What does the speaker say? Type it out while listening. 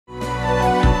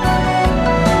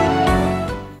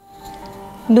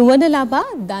නුවණ ලබා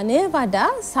ධනය වඩා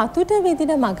සතුට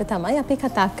විඳින මඟ තමයි අපි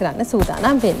කතා කරන්න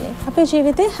සූදානම් වෙන්නේ. අපේ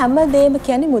ජීවිතේ හැමදේම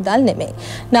කියන්නේ මුදල් නෙමෙයි.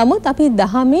 නමුත් අපි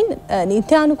දහමින්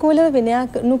නීත්‍යානුකූලව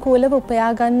විනයානුකූලව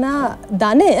උපයා ගන්නා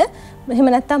ධනය එහෙම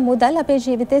නැත්නම් මුදල් අපේ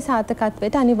ජීවිතේ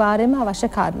සාර්ථකත්වයට අනිවාර්යයෙන්ම අවශ්‍ය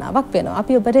කාරණාවක් වෙනවා.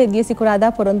 අපි ඔබට ගිය සිකුරාදා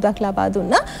පොරොන්දුවක් ලබා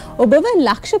දුන්නා. ඔබව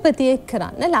ලක්ෂපතියෙක්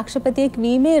කරන්න ලක්ෂපතියෙක්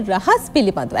වීමේ රහස්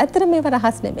පිළිබඳව. ඇත්තට මේව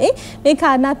රහස් නෙමෙයි. මේ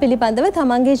කාරණා පිළිබඳව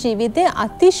තමන්ගේ ජීවිතේ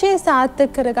අතිශය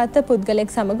සාර්ථක කරගත්ත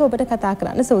පුද්ගලෙක් සමග ඔබට කතා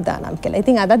කරන්න සූදානම් කියලා.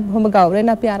 ඉතින් අදත් බොහොම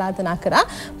ගෞරවයෙන් අපි ආරාධනා කරා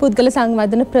පුද්ගල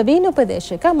සංවර්ධන ප්‍රවීණ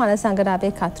උපදේශක මනස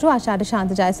සංගරාවේ කතෘ ආචාර්ය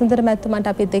ශාන්ත ජයසුන්දර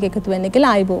මැතිතුමන්ට අපිත් එක්ක එකතු වෙන්න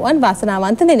කියලා ආයුබෝවන්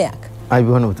වාසනාවන්ත දිනයක්.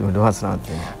 අයිබෝන් උතුමට වාසනාවක්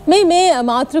වෙනවා. මේ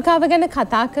මාතෘකාව ගැන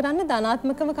කතා කරන්න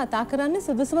ධනාත්මකව කතා කරන්න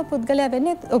සුදුසුම පුද්ගලයා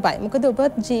වෙන්නේ ඔබයි. මොකද ඔබ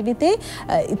ජීවිතේ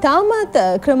ඉතාමත්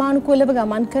ක්‍රමානුකූලව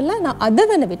ගමන් කරලා අද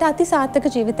වන විට අති සාර්ථක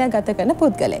ජීවිතයක් ගත කරන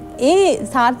පුද්ගලෙක්. ඒ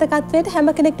සාර්ථකත්වයට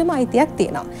හැම කෙනෙක්ටම අයිතියක්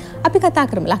තියෙනවා. අපි කතා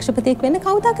කරමු ලක්ෂපතියෙක් වෙන්න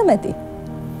කවුද කැමති?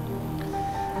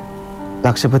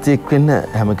 ලක්ෂපතියෙක් වෙන්න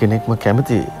හැම කෙනෙක්ම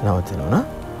කැමති නවතිනවා.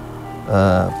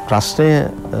 ප්‍රශ්නය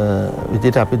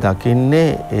විදිහට අපි දකින්නේ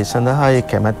ඒ සඳහා ඒ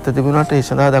කැමැත්ත තිබුණාට ඒ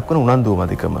සඳහා දක්වන උනන්දුව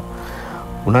මදිකම.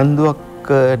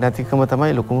 උනන්දුවක් නැතිකම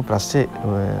තමයි ලොකුම ප්‍රශ්නේ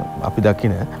අපි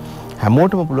දකින.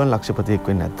 හැමෝටම පුළුවන් ලක්ෂපතියෙක්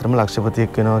වෙන්න. ඇත්තටම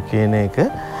ලක්ෂපතියෙක් වෙනවා කියන එක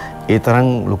ඒ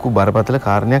තරම් ලොකු බරපතල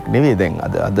කාරණයක් නෙවෙයි. දැන්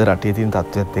අද රටේ තියෙන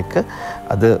තත්ත්වයක් එක්ක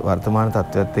අද වර්තමාන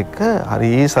තත්ත්වයක් එක්ක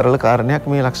හරිය සරල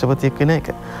කාරණයක් මේ ලක්ෂපතියෙක් වෙන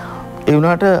එක. ඒ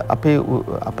වුණාට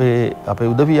අපේ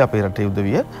උදවිය අපේ රටේ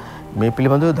උදවිය මේ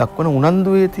පිළිබඳව දක්වන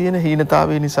උනන්දුවේ තියෙන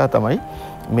හීනතාවය නිසා තමයි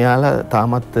මෙයාලා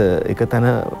තාමත් එක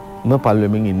තැනම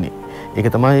පල්වෙමින් ඉන්නේ. ඒක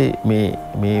තමයි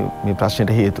මේ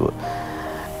ප්‍රශ්නෙට හේතුව.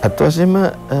 අත් වශයෙන්ම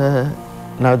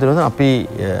නවදරන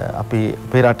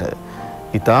අපේ රට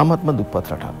ඉතාමත්ම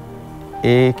දුප්පත් රටක්.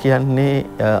 ඒ කියන්නේ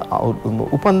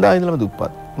උපන්දා ඉඳලම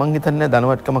දුප්පත්. මං හිතන්නේ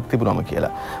ධනවත්කමක් තිබුණාම කියලා.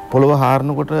 පොළොව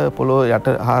හාරනකොට පොළොව යට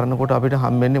හාරනකොට අපිට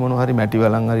හම්බෙන්නේ මොනවා හරි මැටි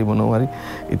වලන් හරි මොනවා හරි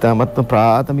ඉතාමත්ම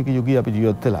ප්‍රාථමික යුගයේ අපි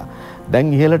ජීවත් වෙලා.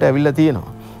 දැන් ඉහළට ඇවිල්ලා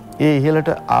තියෙනවා. ඒ ඉහළට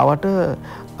ආවට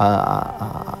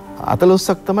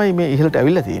අතලොස්සක් තමයි මේ ඉහළට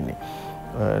ඇවිල්ලා තියෙන්නේ.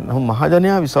 නමුත්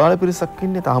මහජනයා විශාල පිරිසක්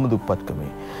ඉන්නේ තාම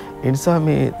දුප්පත්කමේ. ඒ නිසා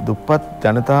මේ දුප්පත්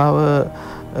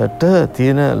ජනතාවට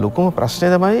තියෙන ලොකුම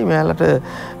ප්‍රශ්නේ තමයි මෙයාලට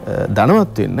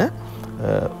ධනවත් වෙන්න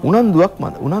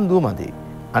උනන්දුව මදි.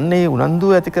 අන්න ඒ උනන්දුව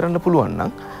ඇති කරන්න පුළුවන්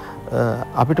නම්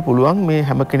අපිට පුළුවන් මේ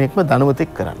හැම කෙනෙක්ම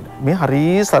ධනවතෙක් කරන්න. මේ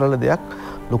හරිය සරල දෙයක්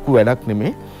ලොකු වැඩක්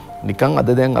නෙමෙයි. නිකන්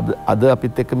අද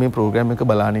අපිත් එක්ක මේ ප්‍රෝග්‍රෑම් එක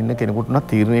බලාගෙන ඉන්න කෙනෙකුට උනත්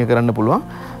තීරණය කරන්න පුළුවන්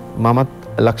මමත්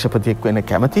ලක්ෂපතියෙක් වෙන්න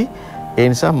කැමති. ඒ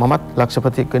නිසා මමත්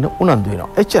ලක්ෂපතියෙක් වෙන්න උනන්දු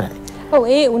වෙනවා. එච්චරයි. ඔව්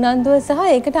ඒ උනන්දුව සහ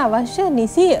ඒකට අවශ්‍ය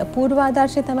නිසි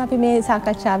පූර්වාදර්ශය තමයි අපි මේ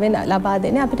සාකච්ඡාවෙන් ලබා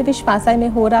දෙන්නේ. අපිට විශ්වාසයි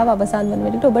මේ හෝරාව අවසන් වන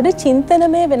විට ඔබට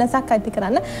චින්තනමය වෙනසක් ඇති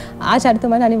කරන්න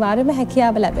ආචාර්යතුමාට අනිවාර්යයෙන්ම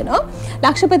හැකියාව ලැබෙනවා.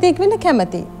 ලක්ෂපතියෙක් වෙන්න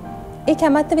කැමති. ඒ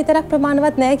කැමැත්ත විතරක්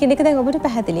ප්‍රමාණවත් නැහැ කියන එක දැන් ඔබට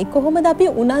පැහැදිලි. කොහොමද අපි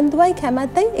උනන්දුවයි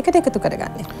කැමැත්තයි එකට එකතු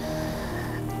කරගන්නේ?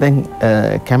 දැන්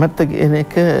කැමැත්ත කියන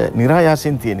එක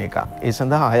નિરાයාසයෙන් තියෙන එකක්. ඒ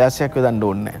සඳහා ආයාසයක් යොදන්න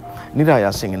ඕනේ නැහැ.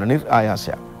 નિરાයාසයෙන් එන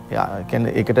નિરાයාසයක්.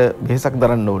 කියන්නේ ඒකට වෙහසක්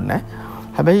දරන්න ඕනේ නැහැ.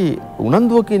 හැබැයි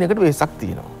උනන්දුව කියන එකට වෙහසක්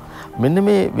තියෙනවා. මෙන්න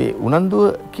මේ උනන්දුව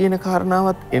කියන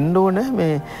කාරණාවත් එන්න ඕනේ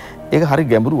මේ ඒක හරි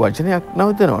ගැඹුරු වචනයක්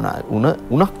නවතනවා.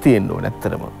 උණක් තියෙන්න ඕනේ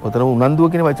ඇත්තටම. ඔතන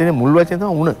උනන්දුව කියන වචනේ මුල් වචනේ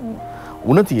තමයි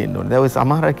උණ තියෙන්න ඕනේ. දැන් ඔය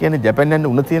සමහර අය කියන්නේ ජපාන් යන්න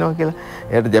උණ තියෙනවා කියලා.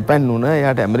 එයාට ජපාන් උණ,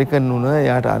 එයාට ඇමරිකන් උණ,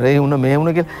 එයාට අරේ උණ, මේ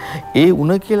උණ කියලා. ඒ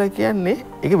උණ කියලා කියන්නේ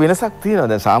ඒක වෙනසක් තියෙනවා.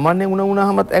 දැන් සාමාන්‍ය උණ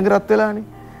වුණාමත් ඇඟ රත් වෙලානේ.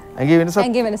 ඇඟේ වෙනසක්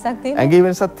තියෙනවා. ඇඟේ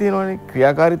වෙනසක් තියෙනවානේ.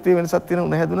 ක්‍රියාකාරීත්වයේ වෙනසක් තියෙන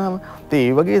උණ හැදුනහම. ඒ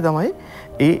වගේ තමයි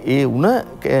ඒ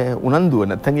උනන්දුව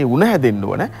නැත්නම් ඒ උණ හැදෙන්න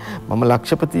ඕන. මම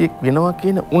ලක්ෂපතියෙක් වෙනවා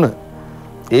කියන උණ.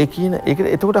 ඒ කියන ඒක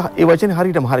එතකොට ඒ වචනේ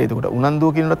හරියටම හරිය. එතකොට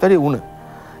උනන්දුව කියනකට වැඩිය උණ.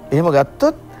 එහෙම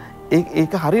ගත්තොත්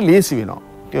ඒක හරි ලේසි වෙනවා.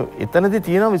 එතනදී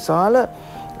තියෙන විශාල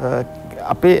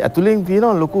අපේ ඇතුලෙන්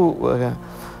තියෙන ලොකු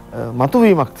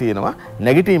මතුවීමක් තියෙනවා,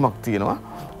 නැගිටීමක් තියෙනවා,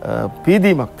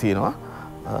 පීදීමක් තියෙනවා,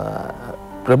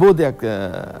 ප්‍රබෝධයක්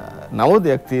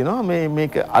නවෝදයක් තියෙනවා.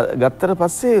 මේක ගත්තට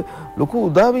පස්සේ ලොකු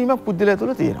උදාවීමක් පුද්ගලයා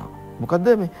තුළ තියෙනවා. මොකද්ද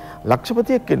මේ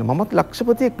ලක්ෂපතියෙක් වෙන්න මමත්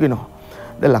ලක්ෂපතියෙක් වෙනවා.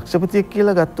 දැන් ලක්ෂපතියෙක්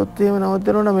කියලා ගත්තොත් එහෙම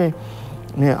නවත්තනවනේ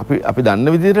මේ අපි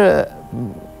දන්න විදිහට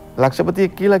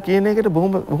ලක්ෂපතියෙක් කියලා කියන එකට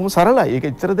බොහොම සරලයි. ඒක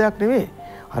එච්චර දෙයක් නෙවෙයි.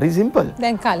 හරි සිම්පල්.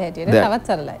 දැන් කාලේ හැටියට තවත්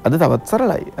සරලයි. අද තවත්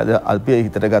සරලයි. අද අපි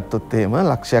හිතට ගත්තොත් එහෙම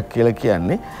ලක්ෂයක් කියලා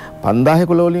කියන්නේ 5000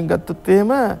 කුල වලින් ගත්තොත්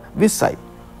එහෙම 20යි.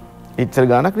 එච්චර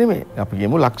ගාණක් නෙමෙයි. අපි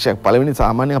කියමු ලක්ෂයක්. පළවෙනි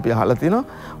සාමාන්‍යයෙන් අපි අහලා තියෙනවා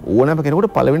ඕනෑම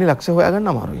කෙනෙකුට පළවෙනි ලක්ෂය හොයාගන්න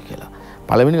අමාරුයි කියලා.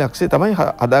 පළවෙනි ලක්ෂය තමයි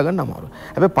හදාගන්න අමාරු.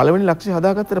 හැබැයි පළවෙනි ලක්ෂය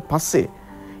හදාගත්තට පස්සේ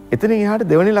එතනින් එහාට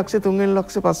දෙවෙනි ලක්ෂය, තුන්වෙනි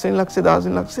ලක්ෂය, පස්වෙනි ලක්ෂය, 10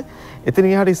 වෙනි ලක්ෂය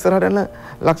එතනින් එහාට ඉස්සරහට යන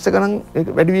ලක්ෂ ගණන්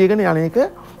වැඩි වේගන යන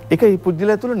එක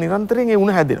පුද්ගලයා තුළ නිරන්තරයෙන් ඒ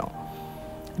උණ හැදෙනවා.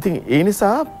 ඉතින් ඒ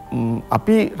නිසා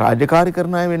අපි රාජකාරී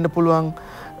කරන අය වෙන්න පුළුවන්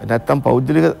නැත්නම්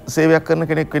පෞද්ගලික සේවයක් කරන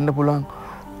කෙනෙක් වෙන්න පුළුවන්.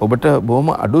 ඔබට බොහොම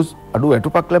අඩු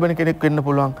වැටුපක් ලැබෙන කෙනෙක් වෙන්න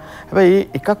පුළුවන්. හැබැයි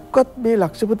එකක්වත් මේ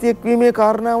ලක්ෂපතියෙක් වීමේ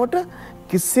කාරණාවට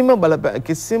කිසිම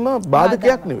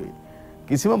බාධකයක් නෙවෙයි.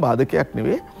 කිසිම බාධකයක්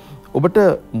නෙවෙයි. ඔබට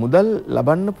මුදල්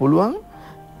ලබන්න පුළුවන්.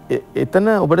 එතන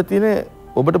ඔබට තියෙන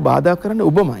ඔබට බාධා කරන්නේ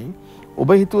ඔබමයි. ඔබ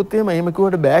හිතුවොත් එහෙම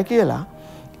කිව්වට බෑ කියලා.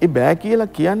 ඒ බෑ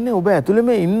කියලා කියන්නේ ඔබ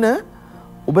ඇතුළෙම ඉන්න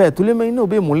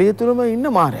ඔබේ මොළයේ තුලම ඉන්න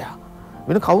මායя.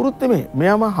 වෙන කවුරුත් නෙමෙයි.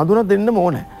 මෙයාම හඳුනා දෙන්නම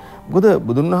ඕනේ. මොකද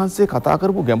බුදුන් වහන්සේ කතා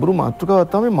කරපු ගැඹුරු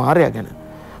මාතෘකාවක් තමයි මායя ගැන.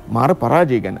 මාර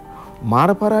පරාජය ගැන. මාර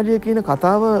පරාජය කියන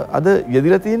කතාව අද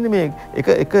යෙදිලා තියෙන්නේ මේ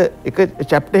එක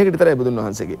චැප්ටර් එකකට විතරයි බුදුන්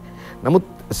වහන්සේගේ. නමුත්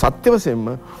සත්‍ය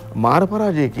වශයෙන්ම මාර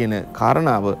පරාජය කියන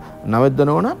කාරණාව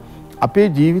නවද්දනෝන අපේ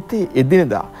ජීවිතයේ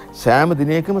එදිනෙදා සෑම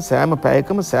දිනයකම සෑම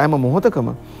පැයකම සෑම මොහොතකම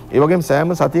ඒ වගේම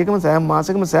සෑම සතියකම සෑම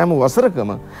මාසයකම සෑම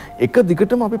වසරකම එක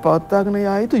දිගටම අපි පවත්වාගෙන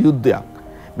යා යුතු යුද්ධයක්.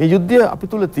 මේ යුද්ධය අපි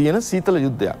තුල තියෙන සීතල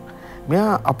යුද්ධයක්.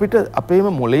 මෙයා අපිට අපේම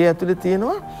මොළයේ ඇතුලේ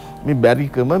තියෙනවා මේ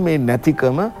බැරිකම මේ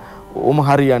නැතිකම ඕම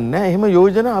හරියන්නේ නැහැ. එහෙම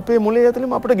යෝජනා අපේ මොළයේ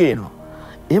ඇතුලේම අපිට ගේනවා.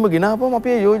 එහෙම ගෙනාවම අපි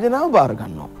ඒ යෝජනාව බාර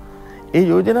ගන්නවා. ඒ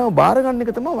යෝජනාව බාර ගන්න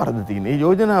එක තමයි වරද තියෙන්නේ. ඒ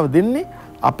යෝජනාව දෙන්නේ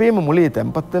අපේම මොළයේ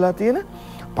තැම්පත් වෙලා තියෙන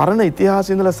පරණ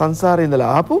ඉතිහාසයේ ඉඳලා සංසාරේ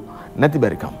ඉඳලා ආපු නැති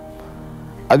බැරිකම්.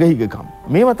 අගහිගකම්.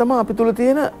 මේවා තමයි අපි තුල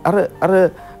තියෙන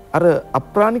අර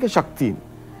අප්‍රාණික ශක්තියින්.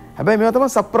 හැබැයි මේවා තමයි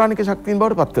සප්‍රාණික ශක්තියින්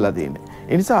බවට පත් වෙලා තියෙන්නේ.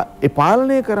 ඒ නිසා ඒ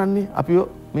පාලනය කරන්නේ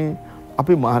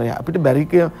අපි මායя අපිට බැරි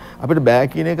අපිට බෑ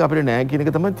කියන එක අපිට නෑ කියන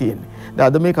එක තමයි තියෙන්නේ. දැන්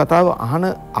අද මේ කතාව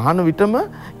අහන විටම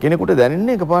කෙනෙකුට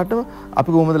දැනෙන්නේ එකපාරටම අපි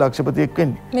කොහොමද ලක්ෂපතියෙක්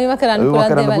වෙන්නේ? මේවා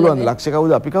කරන්න පුළුවන් ලක්ෂ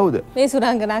කවුද අපි කවුද? මේ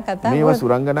සුරංගනා කතාව. මේවා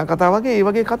සුරංගනා කතා වගේ ඒ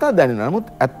වගේ කතා දැනෙනවා. නමුත්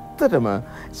ඇත්තටම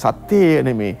සත්‍යය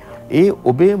නෙමේ. ඒ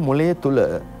ඔබේ මොළයේ තුල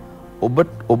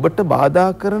ඔබට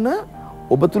බාධා කරන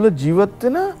ඔබ තුල ජීවත්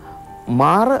වෙන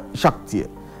මාර ශක්තිය.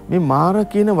 මේ මාර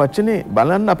කියන වචනේ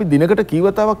බලන්න අපි දිනකට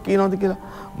කීවතාවක් කියනවද කියලා.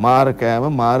 මාර කෑම,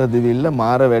 මාර දෙවිල්ල,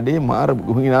 මාර වැඩේ, මාර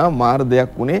ගුණා, මාර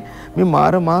දෙයක් උනේ. මේ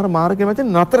මාර කියන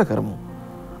වචනේ නතර කරමු.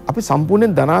 අපි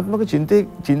සම්පූර්ණයෙන් ධනාත්මක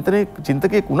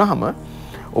චින්තකයෙක් වුණාම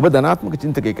ඔබ ධනාත්මක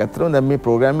චින්තකයෙක්. ඇත්තටම දැන් මේ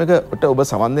ප්‍රෝග්‍රෑම් එකට ඔබ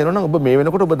සමන් දෙනවා නම් ඔබ මේ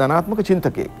වෙනකොට ඔබ ධනාත්මක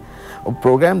චින්තකයෙක්. ඔබ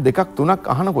ප්‍රෝග්‍රෑම් දෙකක් තුනක්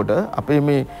අහනකොට අපේ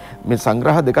මේ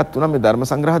සංග්‍රහ දෙකක් තුනක් මේ ධර්ම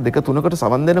සංග්‍රහ දෙක තුනකට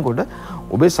සමන් දෙනකොට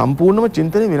ඔබේ සම්පූර්ණම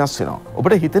චින්තනය වෙනස් වෙනවා.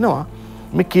 ඔබට හිතෙනවා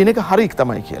මේ කියන එක හරි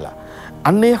තමයි කියලා.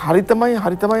 අන්නේ හරි තමයි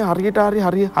හරියට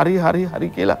හරි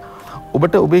කියලා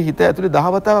ඔබට ඔබේ හිත ඇතුලේ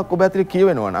දහවතාවක් ඔබ ඇතුලේ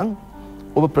කියවෙනවා නම්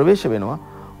ඔබ ප්‍රවේශ වෙනවා.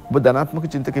 ඔබ ධනාත්මක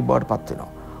චින්තකයෙක් බවට පත් වෙනවා.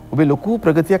 ඔබේ ලොකු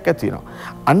ප්‍රගතියක් ඇති වෙනවා.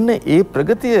 අන්න ඒ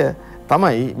ප්‍රගතිය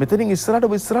තමයි මෙතනින්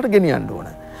ඉස්සරහට ගෙනියන්න ඕන.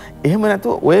 එහෙම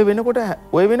නැතුව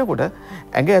ඔය වෙනකොට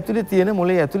ඇඟ ඇතුලේ තියෙන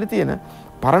මොළේ ඇතුලේ තියෙන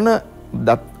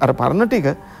පරණ ටික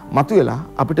මතුවෙලා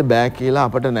අපිට බෑ කියලා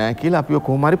අපිට නෑ කියලා අපිව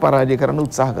කොහොම හරි පරාජය කරන්න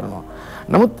උත්සාහ කරනවා.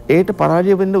 නමුත් ඒට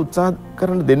පරාජය වෙන්න උත්සාහ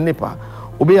කරන්න දෙන්න එපා.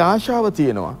 ඔබේ ආශාව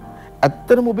තියෙනවා.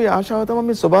 ඇත්තටම ඔබේ ආශාව තමයි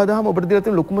මේ සබාදහම ඔබට දීලා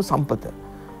තියෙන ලොකුම සම්පත.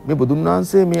 මේ බුදුන්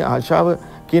වහන්සේ මේ ආශාව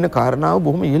කියන කාරණාව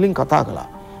බොහොම ඉහළින් කතා කළා.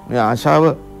 මේ ආශාව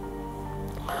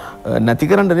නැති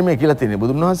කරන්න නෙමෙයි කියලා තියෙන්නේ.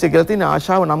 බුදුන් වහන්සේ කියලා තියෙන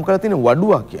ආශාව නම් කරලා තියෙන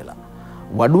වඩුවා කියලා.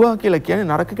 වඩුවා කියලා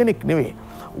කියන්නේ නරක කෙනෙක් නෙවෙයි.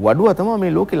 වඩුවා තමයි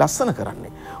මේ ලෝකේ ලස්සන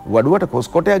කරන්නේ. වඩුවට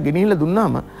කොස්කොටයක් ගෙනිහිල්ලා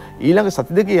දුන්නාම ඊළඟ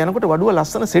සති දෙකේ යනකොට වඩුවා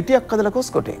ලස්සන සෙටියක් හදලා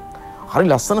කොස්කොටේ. හරි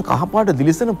ලස්සන කහපාට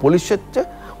දිලිසෙන පොලිෂ් වෙච්ච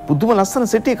පුදුම ලස්සන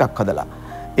සෙටි එකක් හදලා.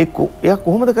 එයා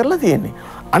කොහොමද කරලා තියෙන්නේ?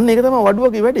 අන්න ඒක තමයි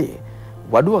වඩුවගේ වැඩේ.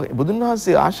 වඩුව බුදුන්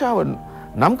වහන්සේ ආශාව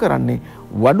නම් කරන්නේ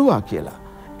වඩුවා කියලා.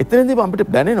 එතනදී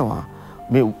අපිට දැනෙනවා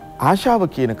මේ ආශාව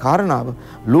කියන කාරණාව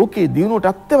ලෝකයේ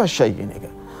දියුණුවට අත්‍යවශ්‍යයි කියන එක.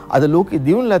 අද ලෝකයේ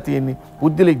දියුණුලා තියෙන්නේ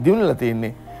පුද්ගලික දියුණුලා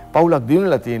තියෙන්නේ පවුලක්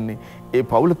දියුණුලා තියෙන්නේ ඒ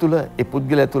පවුල තුල ඒ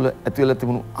පුද්ගලයා තුල ඇති වෙලා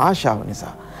තිබුණු ආශාව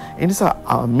නිසා. ඒ නිසා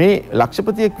මේ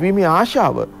ලක්ෂපතියෙක් වීමේ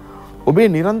ආශාව ඔබේ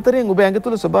නිරන්තරයෙන් ඔබ ඇඟ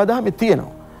තුල සබාදහමේ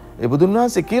තියෙනවා. ඒ බුදුන්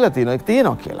වහන්සේ කියලා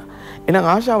තියෙනවා කියලා. එහෙනම්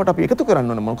ආශාවට අපි එකතු කරන්න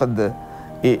ඕනේ මොකද්ද?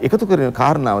 ඒ එකතු කරන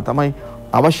කාරණාව තමයි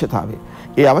අවශ්‍යතාවය.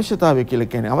 ඒ අවශ්‍යතාවය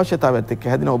කියලා කියන්නේ අවශ්‍යතාවයත් එක්ක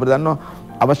හැදෙන ඔබ දන්නවා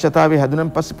අවශ්‍යතාවය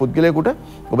හැදුනන් පස්සේ පුද්ගලයාට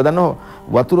ඔබ දන්නවා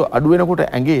වතුර අඩු වෙනකොට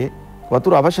ඇඟේ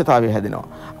වතුර අවශ්‍යතාවය හැදෙනවා.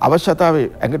 අවශ්‍යතාවය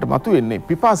ඇඟට මතුවෙන්නේ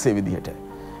පිපාසයේ විදිහට.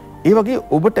 ඒ වගේ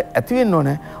ඔබට ඇති වෙන්න ඕන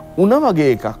උණ වගේ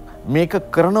එකක්. මේක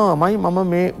කරනවාමයි මම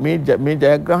මේ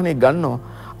ජයග්‍රහණය ගන්නවා.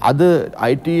 අද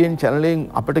ITN channel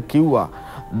අපිට කිව්වා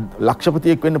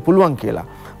ලක්ෂපතියෙක් වෙන්න පුළුවන් කියලා.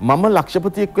 මම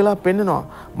ලක්ෂපතියෙක් වෙලා පෙන්නනවා.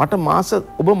 මට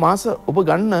මාස ඔබ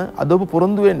ගන්න අද ඔබ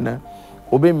පොරොන්දු වෙන්න.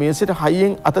 ඔබේ මේසෙට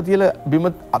හයියෙන් අත තියලා බිම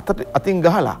අතින්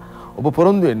ගහලා ඔබ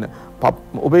පොරොන්දු වෙන්න.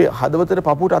 ඔබේ හදවතට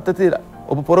පපුවට අත තියලා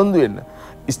ඔබ පොරොන්දු වෙන්න.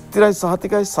 ස්ථිරයි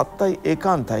සහතිකයි සත්තයි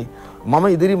ඒකාන්තයි. මම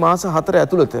ඉදිරි මාස 4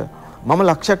 ඇතුළත මම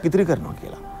ලක්ෂයක් ඉතිරි කරනවා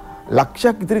කියලා.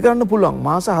 ලක්ෂයක් ඉතිරි කරන්න පුළුවන්.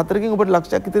 මාස 4කින් ඔබට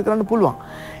ලක්ෂයක් ඉතිරි කරන්න පුළුවන්.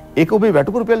 ඒක ඔබේ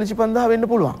වැටුපු රුපියල් 25000 වෙන්න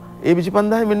පුළුවන්. ඒ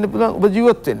 25000 වෙන්න පුළුවන් ඔබ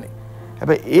ජීවත් වෙන්නේ.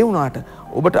 හැබැයි ඒ වුණාට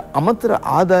ඔබට අමතර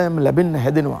ආදායම් ලැබෙන්න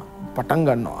හැදෙනවා. පටන්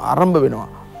ගන්නවා. ආරම්භ වෙනවා.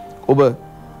 ඔබ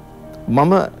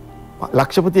මම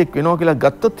ලක්ෂපතියෙක් වෙනවා කියලා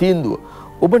ගත්ත තීන්දුව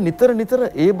ඔබ නිතර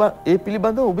ඒ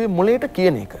පිළිබඳව ඔබේ මොළයට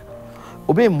කියන එක.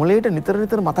 ඔබේ මොළයට නිතර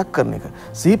මතක් කරන එක.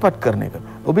 සිහිපත් කරන එක.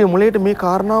 ඔබේ මොළයට මේ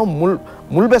කාරණාව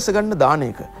මුල් බැස ගන්න දාන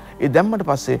එක. ඒ දැම්මට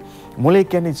පස්සේ මොළය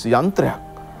කියන්නේ යන්ත්‍රයක්.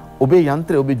 ඔබේ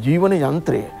යන්ත්‍රය, ඔබේ ජීවන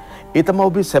යන්ත්‍රය. ඒ තමයි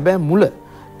ඔබේ සැබෑ මුල.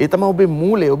 ඒ තමයි ඔබේ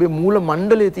මූලය, ඔබේ මූල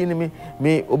මණ්ඩලයේ තියෙන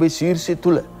මේ ඔබේ ශීර්ෂය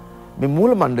තුල. මේ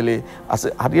මූල මණ්ඩලයේ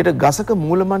හරියට ගසක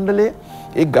මූල මණ්ඩලයේ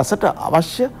ඒ ගසට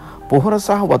අවශ්‍ය පොහොර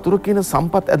සහ වතුර කියන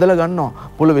සම්පත් ඇදලා ගන්නවා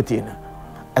පොළවේ තියෙන.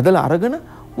 ඇදලා අරගෙන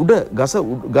උඩ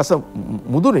ගස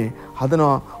මුදුනේ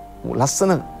හදනවා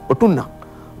ලස්සන ඔටුන්නක්.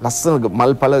 ලස්සන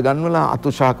මල් පල ගන්නවලා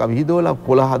අතු ශාක විහිදවලා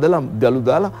කොළ හදලා දලු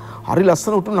දාලා හරි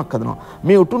ලස්සන ඔටුන්නක් හදනවා.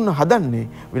 මේ ඔටුන්න හදන්නේ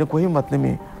වෙන කොහෙන්වත්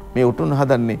නෙමෙයි. මේ ඔටුන්න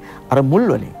හදන්නේ අර මුල්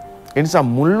වලින්. ඒ නිසා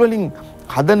මුල් වලින්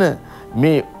හදන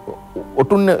මේ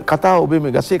ඔටුන්න කතාව ඔබේ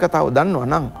මේ ගසේ කතාව දන්නවා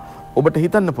නම් ඔබට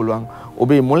හිතන්න පුළුවන්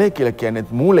ඔබේ මොළය කියලා කියන්නේ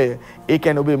මූලය. ඒ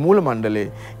කියන්නේ ඔබේ මූල මණ්ඩලය.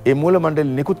 ඒ මූල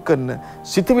මණ්ඩලෙ නිකුත් කරන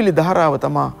සිතවිලි ධාරාව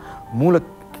තමයි මූල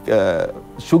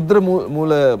ශුද්ධ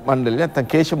මූල මණ්ඩලය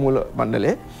නැත්නම් කේශ මූල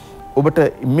මණ්ඩලය. ඔබට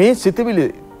මේ සිතවිලි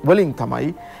වලින්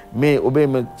තමයි මේ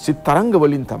ඔබේ සිත තරංග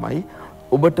වලින් තමයි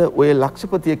ඔබට ඔය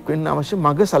ලක්ෂපතියෙක් වෙන්න අවශ්‍ය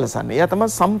මඟ සලසන්නේ. එයා තමයි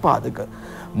සම්පාදක.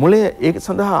 මොළය ඒක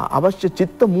සඳහා අවශ්‍ය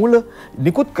චිත්ත මූල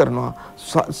නිකුත් කරනවා.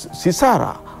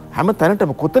 සිසාරා හැම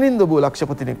තැනටම කොතනින්ද ඔබ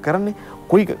ලක්ෂපතිනෙක් කරන්නේ?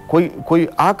 කොයි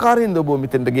ආකාරයෙන්ද ඔබ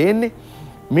මෙතෙන්ට ගේන්නේ?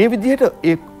 මේ විදිහට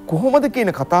ඒ කොහොමද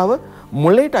කියන කතාව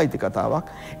මොළයට අයිති කතාවක්.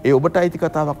 ඒ ඔබට අයිති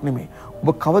කතාවක් නෙමෙයි.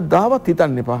 ඔබ කවදාවත්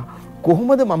හිතන්න එපා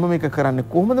කොහොමද මම මේක කරන්නේ?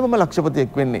 කොහොමද මම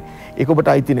ලක්ෂපතියෙක් වෙන්නේ? ඒක ඔබට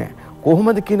අයිති නෑ.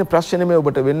 කොහොමද කියන ප්‍රශ්නේ මේ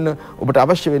ඔබට වෙන්න ඔබට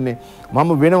අවශ්‍ය වෙන්නේ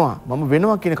මම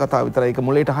වෙනවා කියන කතාව විතරයි. ඒක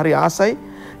මොළයට හරි ආසයි.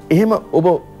 එහෙම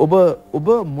ඔබ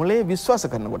මොළේ විශ්වාස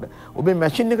කරනකොට ඔබේ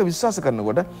මැෂින් එක විශ්වාස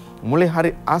කරනකොට මොළේ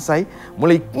හරි ආසයි.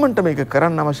 මොළේ ඉක්මනට මේක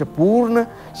කරන්න අවශ්‍ය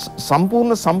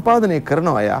සම්පූර්ණ සම්පාදනය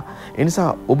කරනවා අය. ඒ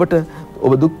නිසා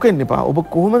ඔබ දුක් වෙන්න එපා. ඔබ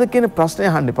කොහොමද කියන ප්‍රශ්නේ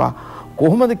අහන්න එපා.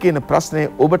 කොහොමද කියන ප්‍රශ්නේ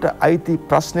ඔබට අයිති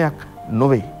ප්‍රශ්නයක්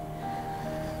නොවේ.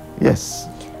 Yes.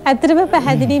 ඇත්තටම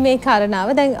පැහැදිලි මේ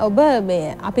කාරණාව. දැන් ඔබ මේ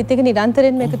අපිත් එක්ක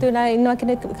නිරන්තරයෙන් එකතු වෙලා ඉන්නවා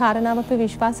කියන කාරණාව අපි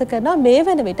විශ්වාස කරනවා. මේ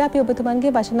වෙන විට අපි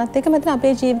ඔබතුමන්ගේ වචනත් එක්ක මෙතන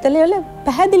අපේ ජීවිතවල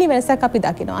පැහැදිලි වෙනසක් අපි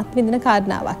දකිනවා. අත්විඳින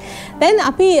කාරණාවක්. දැන්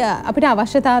අපිට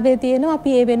අවශ්‍යතාවය තියෙනවා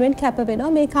අපි ඒ වෙනුවෙන් කැප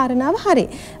වෙනවා මේ කාරණාව හරි.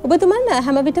 ඔබතුමන්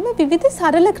හැම විටම විවිධ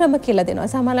සරල ක්‍රම කියලා දෙනවා.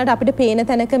 සමහරවිට අපිට පේන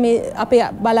තැනක මේ අපේ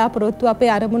බලාපොරොත්තු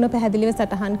අපේ අරමුණ පැහැදිලිව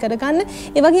සටහන් කරගන්න.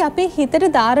 ඒ වගේ අපේ හිතට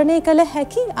ධාරණය කළ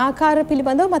හැකි ආකාර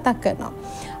පිළිබඳව මතක් කරනවා.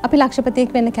 අපි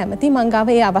ලක්ෂපතියෙක් වෙන්න කැමති මං ගාව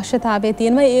ඒ අවශ්‍යතාවය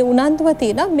තියෙනවා ඒ උනන්දුව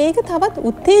තියෙනවා මේක තවත්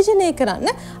උත්තේජනය කරන්න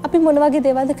අපි මොන වගේ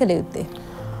දේවල්ද කළ යුත්තේ?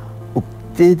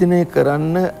 උත්තේජනය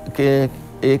කරන්න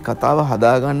ඒ කතාව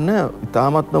හදාගන්න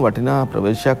ඉතාමත්ම වටිනා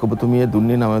ප්‍රවේශයක් ඔබතුමිය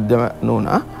දුන්නේ නවද්‍ය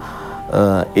නෝනා.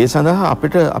 ඒ සඳහා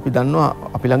අපි දන්නවා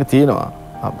අපි ළඟ තියෙනවා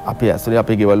අපි ඇස්ලේ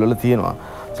අපේ ගෙවල් වල තියෙනවා.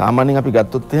 සාමාන්‍යයෙන් අපි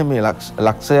ගත්තොත් එහෙම මේ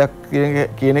ලක්ෂයක්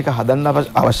කියන එක හදන්න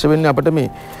අවශ්‍ය වෙන්නේ අපිට මේ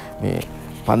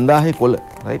 5000 කොළ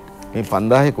රයිට්. මේ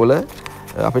 5000 කොළ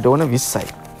අපිට ඕන 20යි.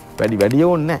 වැඩි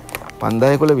ඕනේ නැහැ.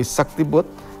 5000 කොළ 20ක් තිබ්බොත්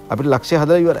අපිට ලක්ෂය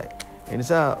හදලා ඉවරයි. ඒ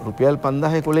නිසා රුපියල්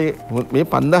 5000 කොළේ මේ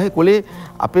 5000 කොළේ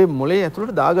අපේ මොළේ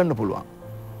ඇතුළට දාගන්න පුළුවන්.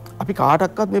 අපි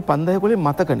කාටවත් මේ 5000 කොළේ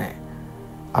මතක නැහැ.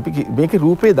 අපි මේකේ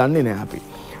රූපේ දන්නේ නැහැ අපි.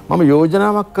 මම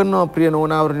යෝජනාවක් කරනවා ප්‍රිය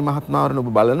නෝනාවරණි මහත්මයාවරණි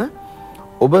ඔබ බලන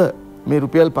ඔබ මේ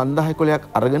රුපියල් 5000 කොළයක්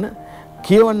අරගෙන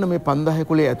කියවන්න මේ 5000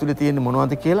 කොළේ ඇතුලේ තියෙන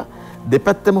මොනවද කියලා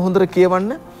දෙපැත්තම හොඳට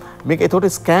කියවන්න. මේක එතකොට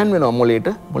ස්කෑන් වෙනවා මොළේට.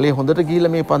 මොළේ හොඳට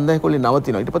ගිහිල්ලා මේ 5000 කොළේ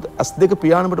නවතිනවා. ඊට පස්සේ S2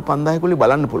 පියානකට 5000 කොළේ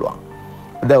බලන්න පුළුවන්.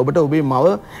 දැන් ඔබට ඔබේ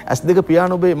මව S2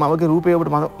 පියාන ඔබේ මවගේ රූපය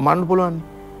ඔබට මරන්න පුළුවන්.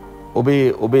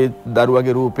 ඔබේ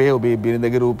දරුවගේ රූපය, ඔබේ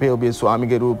බිරිඳගේ රූපය, ඔබේ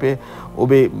ස්වාමිගේ රූපය,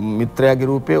 ඔබේ මිත්‍රයාගේ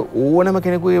රූපය ඕනම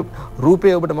කෙනෙකුගේ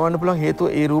රූපය ඔබට මවන්න පුළුවන්.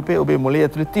 හේතුව ඒ රූපය ඔබේ මොළේ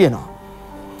ඇතුලේ තියෙනවා.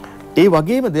 ඒ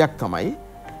වගේම දෙයක් තමයි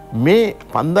මේ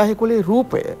 5000 කොළේ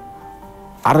රූපය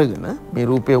අරගෙන මේ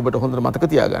රූපය ඔබට හොඳට මතක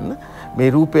තියාගන්න. මේ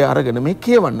රූපය අරගෙන මේ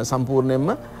කියවන්න සම්පූර්ණයෙන්ම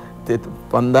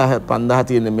 5000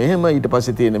 තියෙන මෙහෙම ඊට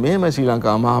පස්සේ තියෙන මෙහෙම ශ්‍රී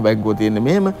ලංකා මහා බැංකුව තියෙන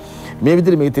මෙහෙම මේ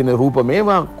විදිහට මේ තියෙන රූප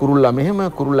මේවා කුරුල්ලා මෙහෙම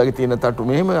කුරුල්ලාගේ තියෙන තටු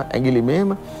මෙහෙම ඇඟිලි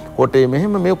මෙහෙම කොටේ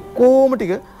මෙහෙම මේ ඔක්කොම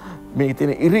ටික මේ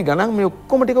තියෙන ඉරි ගණන් මේ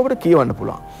ඔක්කොම ටික ඔබට කියවන්න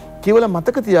පුළුවන්. කියවලා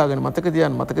මතක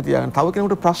තියාගෙන තව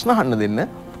කෙනෙකුට ප්‍රශ්න අහන්න දෙන්න.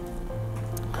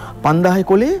 5000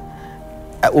 කොලේ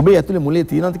ඔබේ ඇතුලේ මුලේ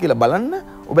තියෙනවද කියලා බලන්න.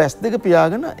 ඔබ S2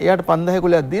 පියාගෙන එයාට 5000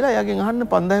 කොලයක් දීලා එයාගෙන් අහන්න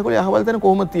 5000 කොලේ අහවල් තැන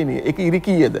කොහොමද තියෙන්නේ? ඒක ඉරි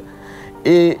කීයද?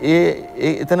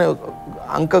 එතන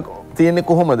අංක තියෙන්නේ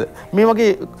කොහොමද? මේ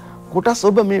වගේ කොටස්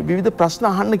ඔබ මේ විවිධ ප්‍රශ්න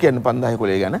අහන්න කියන්නේ 5000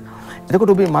 කොලේ ගැන.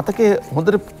 එතකොට ඔබේ මතකයේ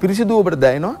හොඳට පිරිසිදු ඔබට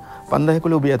දැනෙනවා 50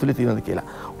 කොලේ ඔබේ ඇතුලේ තියෙනවද කියලා.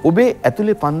 ඔබේ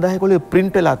ඇතුලේ 50 කොලේ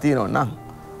print වෙලා තියෙනවා නම්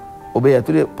ඔබේ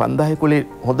ඇතුලේ 50 කොලේ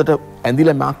හොඳට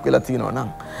ඇඳිලා මාක් වෙලා තියෙනවා නම්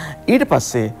ඊට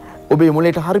පස්සේ ඔබේ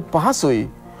මොළයට හරි පහසුයි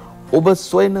ඔබ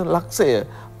සොයන ලක්ෂය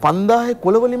 50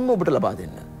 කොළ වලින්ම ඔබට ලබා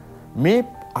දෙන්න. මේ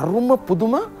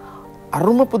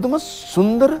අරුම පුදුම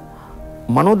සුන්දර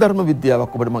මනෝධර්ම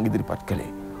විද්‍යාවක් ඔබට මම ඉදිරිපත්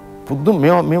කළේ. පුදුම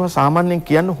මේවා සාමාන්‍යයෙන්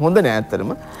කියන්න හොඳ නෑ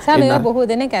ඇත්තටම. සමහර බොහෝ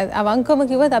දෙනෙක් අවංකවම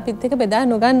කිව්වොත් අපිත් එක බෙදා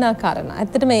නොගන්නා කාරණා.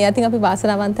 ඇත්තටම මේ අතින් අපි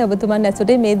වාසනාවන්ත ඔබතුමන්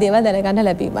ඇසුරේ මේ දේවල් දැනගන්න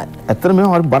ලැබීමත්. ඇත්තටම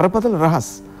මේවා හරි බරපතල රහස්.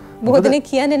 බොහෝ දෙනෙක්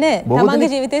කියන්නේ නෑ. තමන්ගේ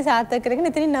ජීවිතේ සාර්ථක කරගෙන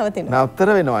එතනින් නවතිනවා. නතර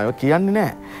වෙනවා. ඒක කියන්නේ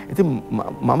නෑ. ඉතින්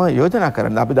මම යෝජනා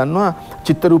කරන්නේ අපි දන්නවා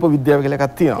චිත්ත රූප විද්‍යාව කියලා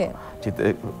එකක් තියෙනවා.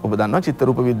 ඔබ දන්නවා චිත්ත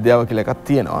රූප විද්‍යාව කියලා එකක්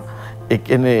තියෙනවා. ඒ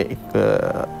කියන්නේ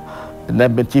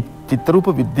චිත්ත රූප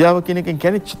විද්‍යාව කියන එකෙන්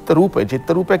කියන්නේ චිත්ත රූපය. චිත්ත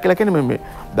රූපය කියලා කියන්නේ මේ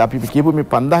අපි කියපු මේ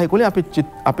 50 කොලේ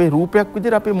අපේ රූපයක්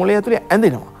විදිහට අපේ මොළය ඇතුලේ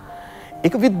ඇඳෙනවා.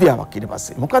 ඒක විද්‍යාවක් ඊට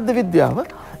පස්සේ. මොකද්ද විද්‍යාව?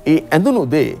 ඒ ඇඳුණු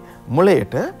දේ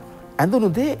මොළයට ඇඳුණු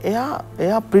දේ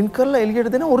එයා print කරලා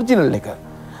එළියට දෙන ඔරිජිනල් එක.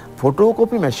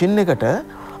 ෆොටෝකෝපි මැෂින් එකට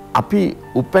අපි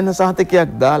උපැන්න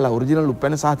සහතිකයක් දාලා ඔරිජිනල්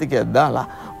උපැන්න සහතිකයක් දාලා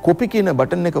කොපි කියන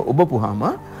බටන් එක ඔබපුවාම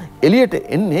එළියට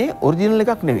එන්නේ ඔරිජිනල්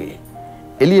එකක් නෙවෙයි.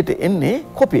 එළියට එන්නේ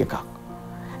කොපි එකක්.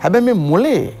 හැබැයි මේ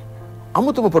මොලේ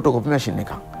අමුතුම ෆොටෝකෝපි මැෂින්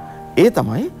එකක්. ඒ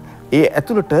තමයි ඒ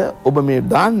ඇතුළට ඔබ මේ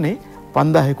දාන්නේ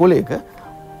 50 කොලයක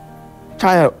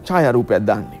ඡායා රූපයක්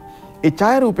දාන්නේ. ඒ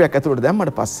ඡායා රූපයක් ඇතුළට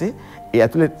දැම්මට පස්සේ ඒ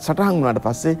ඇතුළේ සටහන් වුණාට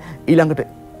පස්සේ ඊළඟට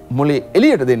මොලේ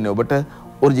එළියට දෙන්නේ ඔබට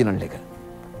ඔරිජිනල් එක.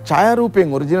 ඡායා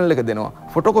රූපයෙන් ඔරිජිනල් එක දෙනවා.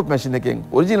 ෆොටෝකෝපි මැෂින් එකෙන්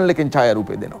ඔරිජිනල් එකෙන් ඡායා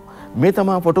රූපය දෙනවා. මේ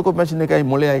තමයි ෆොටෝකෝපි මැෂින් එකයි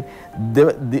මොලේයි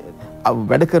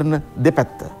වැඩ කරන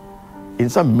දෙපැත්ත. ඒ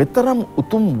නිසා මෙතරම්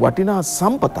උතුම් වටිනා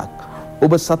සම්පතක්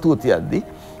ඔබ සතුව තියද්දී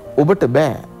ඔබට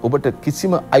බෑ. ඔබට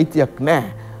කිසිම අයිතියක්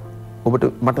නැහැ. ඔබට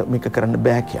මට මේක කරන්න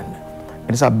බෑ කියන්න.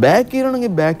 ඒ නිසා බෑ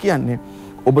කියනනම් බෑ කියන්නේ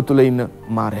ඔබ තුල ඉන්න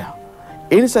මායя.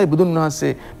 ඒ නිසායි බුදුන්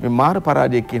වහන්සේ මේ මාර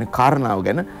පරාජය කියන කාරණාව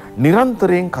ගැන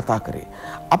නිරන්තරයෙන් කතා කරේ.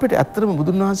 අපිට ඇත්තටම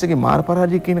බුදුන් වහන්සේගේ මාර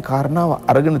පරාජය කියන කාරණාව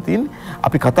අරගෙන තියෙන්නේ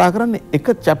අපි කතා කරන්නේ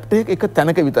එක චැප්ටර් එක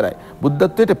තැනක විතරයි.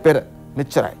 බුද්ධත්වයට පෙර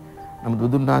මෙච්චරයි. නමුත්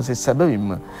බුදුන් වහන්සේ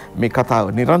සැබවින්ම මේ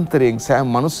කතාව නිරන්තරයෙන් සෑම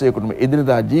මිනිසෙකුටම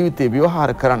එදිනදා ජීවිතේ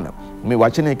ව්‍යවහාර කරන්න මේ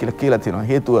වචනය කියලා තියෙනවා.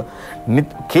 හේතුව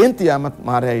කේන්තියමත්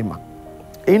මායයිමක්.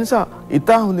 ඒ නිසා ඊට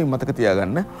හොඳින් මතක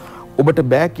තියාගන්න ඔබට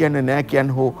බෑ කියන්නේ නෑ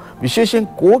කියන්නේ හෝ විශේෂයෙන්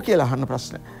කෝ කියලා අහන්න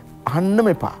ප්‍රශ්න අහන්නම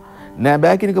එපා. නෑ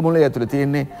බෑ කියන එක මොලේ ඇතුලේ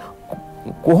තියෙන්නේ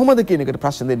කොහොමද කියන එකට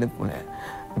ප්‍රශ්න දෙන්නෙත් මොලේ.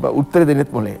 උත්තර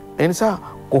දෙන්නෙත් මොලේ. ඒ නිසා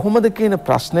කොහොමද කියන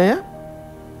ප්‍රශ්නය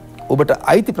ඔබට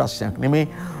අයිති ප්‍රශ්නයක් නෙමෙයි.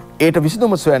 ඒට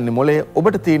විසඳුම සොයන්නේ මොලේ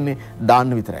ඔබට තියෙන්නේ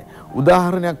දාන්න විතරයි.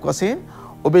 උදාහරණයක් වශයෙන්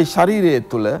ඔබේ ශරීරය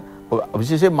තුළ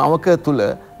විශේෂයෙන් මවක තුළ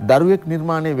දරුවෙක්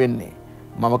නිර්මාණය වෙන්නේ.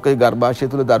 මවකේ ගර්භාෂය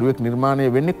තුළ දරුවෙක් නිර්මාණය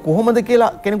වෙන්නේ කොහොමද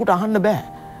කියලා කෙනෙකුට අහන්න බෑ.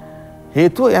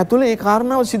 හේතුව ඇතුළේ ඒ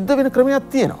කාරණාව සිද්ධ වෙන ක්‍රමයක්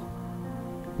තියෙනවා.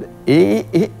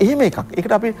 එහෙම එකක්.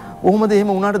 ඒකට අපි කොහොමද එහෙම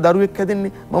වුණාට දරුවෙක්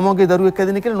හැදෙන්නේ මම වගේ දරුවෙක්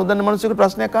හැදෙන්නේ කියලා නොදන්න මිනිස්සුන්ට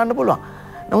ප්‍රශ්නයක් අහන්න පුළුවන්.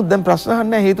 නමුත් දැන් ප්‍රශ්න අහන්නේ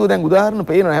නැහැ. හේතුව දැන් උදාහරණ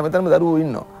පේනවා හැමතැනම දරුවෝ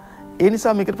ඉන්නවා. ඒ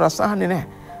නිසා මේකට ප්‍රශ්න අහන්නේ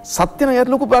නැහැ. සත්‍ය නම් යට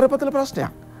ලොකු බරපතල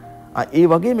ප්‍රශ්නයක්. ඒ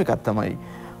වගේම එකක් තමයි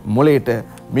මොළයට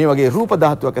මේ වගේ රූප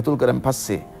ධාතුවක් ඇතුල් කරන්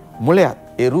පස්සේ මොළයත්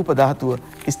ඒ රූප ධාතුව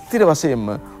ස්ථිර වශයෙන්ම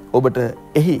ඔබට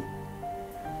එහි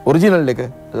ඔරිජිනල් එක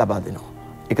ලබා දෙනවා.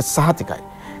 ඒක සහතිකයි.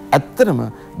 ඇත්තටම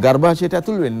ගර්භාෂයට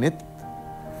ඇතුල් වෙන්නේ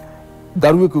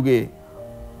දරුවෙකුගේ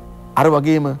අර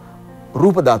වගේම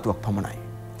රූප ධාතුවක් පමණයි.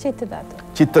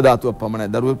 චිත්ත ධාතුවක් පමණයි.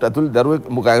 දරුවෙකුට ඇතුල්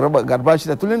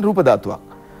ගර්භාෂයට ඇතුල් වෙන රූප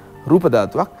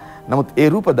ධාතුවක්. නමුත් ඒ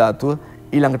රූප ධාතුව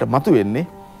ඊළඟට මතුවෙන්නේ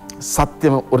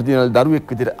සත්‍යම ඔරිජිනල් දරුවෙක්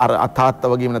විදිහට අර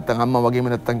තාත්තා වගේම නැත්නම් අම්මා වගේම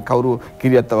නැත්නම් කවුරු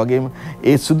කිරියත්තා වගේම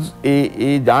ඒ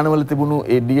ඥානවල තිබුණු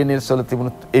ඒ DNAs වල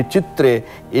තිබුණු ඒ චිත්‍රය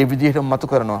ඒ විදිහටම මතු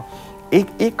කරනවා.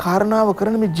 ඒ කාරණාව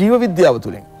කරන මේ ජීව විද්‍යාව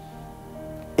තුළින්.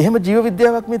 එහෙම ජීව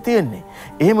විද්‍යාවක් මේ තියෙන්නේ.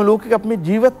 එහෙම ලෝකයක අපි මේ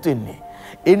ජීවත් වෙන්නේ.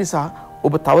 ඒ නිසා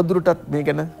ඔබ තවදුරටත් මේ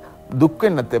ගැන දුක්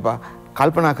වෙන්නත් එපා,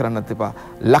 කල්පනා කරන්නත් එපා.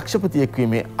 ලක්ෂපතියෙක්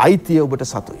වීමේ අයිතිය ඔබට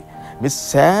සතුයි. මේ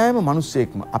සෑම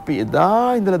මිනිසෙක්ම අපි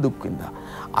එදා ඉඳලා දුක් විඳා.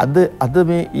 අද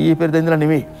මේ ඊයේ පෙරේද ඉඳලා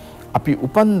නෙවෙයි. අපි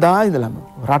උපන්දා ඉඳලම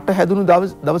රට හැදුණු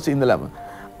දවසේ ඉඳලම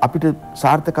අපිට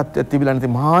සාර්ථකත්වයක් තිබිලා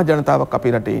නැති මහා ජනතාවක්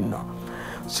අපේ රටේ ඉන්නවා.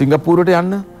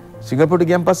 සිංගප්පූරුවට සිංගප්පූරුවට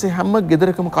ගියන් පස්සේ හැම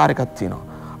ගෙදරකම කාර් එකක් තියෙනවා.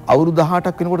 අවුරුදු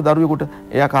 18ක් වෙනකොට දරුවෙකුට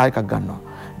එයා කාර් එකක් ගන්නවා.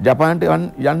 ජපානට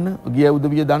යන්න ගිය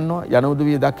උදවිය දන්නවා, යන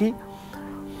උදවිය දකි.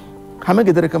 හැම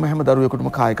ගෙදරකම හැම දරුවෙකුටම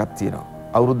කාර් එකක් තියෙනවා.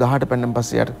 අවුරුදු 18 පෙන්නන්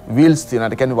පස්සේ යට wheels තියෙනවා.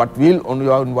 ඒ කියන්නේ what wheel on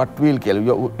your what wheel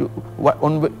කියලා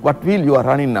on what wheel you are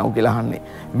running now කියලා අහන්නේ.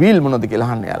 wheel මොනවද කියලා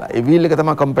අහන්නේ යාලා. ඒ wheel එක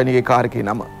තමයි කම්පැනි එකේ කාර් එකේ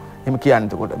නම. එහෙම කියන්නේ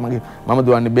එතකොට මම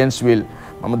දුවන්නේ Benz wheel,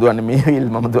 මම දුවන්නේ මේ wheel,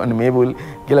 මම දුවන්නේ මේ wheel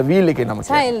කියලා wheel එකේ නම.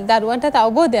 සයිල් දරුවන්ට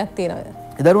අවබෝධයක් තියෙනවද?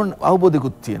 ඒ දරුවන්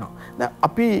අවබෝධයකුත් තියෙනවා. දැන්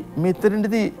අපි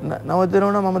මෙතනදී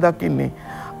නවදනවන මම දකින්නේ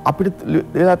අපිට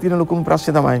වෙලා තියෙන ලොකුම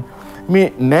ප්‍රශ්නේ තමයි මේ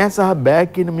නෑ සහ බෑ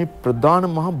කියන මේ ප්‍රධාන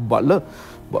මහ බල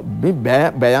මේ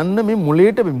බයන්න මේ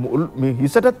මුලේට මේ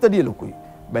හිසටත් වැඩිය ලොකුයි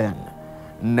බයන්න.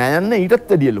 නෑන්න ඊටත්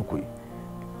වැඩිය ලොකුයි.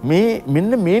 මේ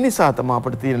මෙන්න මේ නිසා තමයි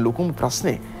අපිට තියෙන ලොකුම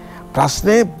ප්‍රශ්නේ.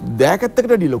 ප්‍රශ්නේ දෑකැත්තකට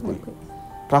වැඩිය ලොකුයි.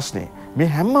 ප්‍රශ්නේ මේ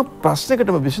හැම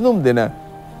ප්‍රශ්නයකටම විසඳුම් දෙන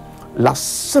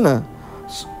ලස්සන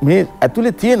මේ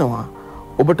ඇතුලේ තියෙනවා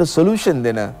ඔබට සොලියුෂන්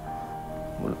දෙන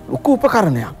ලොකු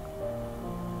උපකරණයක්.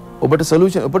 ඔබට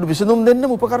සොලියුෂන් ඔබට විසඳුම්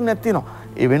දෙන්නම උපකරණයක් තියෙනවා.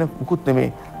 ඒ වෙන මුකුත්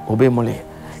නෙමෙයි ඔබේ මොලේ.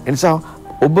 ඒ නිසා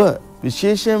ඔබ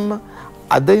විශේෂයෙන්ම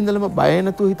අද ඉඳලම බය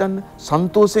නැතුව හිතන්න,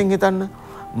 සන්තෝෂයෙන් හිතන්න.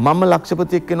 මම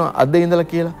ලක්ෂපතියෙක් වෙනවා අද ඉඳලා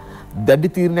කියලා දැඩි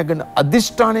තීරණයක් ගන්න,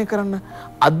 අදිෂ්ඨානය කරන්න.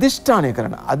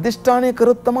 අදිෂ්ඨානය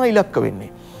කරොත් තමයි ඉලක්ක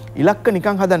වෙන්නේ. ඉලක්ක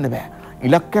නිකන් හදන්න බෑ.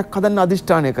 ඉලක්කයක් හදන්න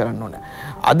අදිෂ්ඨානය කරන්න ඕනේ.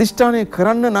 අදිෂ්ඨානය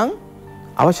කරන්න නම්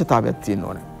අවශ්‍යතාවයක් තියෙන්න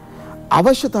ඕනේ.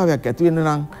 අවශ්‍යතාවයක් ඇති වෙන්න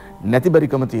නම්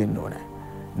නැතිබරිකම තියෙන්න ඕනේ.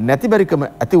 නැතිබරිකම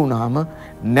ඇති වුණාම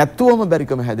නැතුවම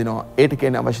බැරිකම හැදෙනවා. ඒට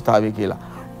කියන්නේ අවශ්‍යතාවය කියලා.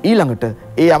 ඊළඟට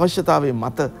ඒ අවශ්‍යතාවයේ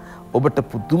මත ඔබට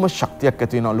පුදුම ශක්තියක්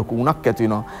ඇති වෙනවා, ලොකු උණක් ඇති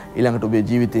වෙනවා. ඊළඟට ඔබේ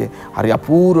ජීවිතයේ හරි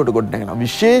අපූර්වට ගොඩනගෙනවා.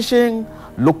 විශේෂයෙන්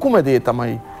ලොකුම දේ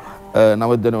තමයි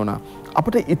නවදනෝනා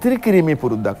අපිට ඉතිරි කිරීමේ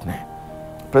පුරුද්දක් නැහැ.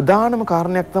 ප්‍රධානම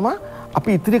කාරණයක් තමයි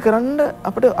අපි ඉතිරි කරන්න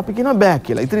අපි කියනවා බෑ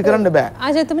කියලා. ඉතිරි කරන්න බෑ.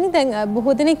 ආජතුමනි දැන්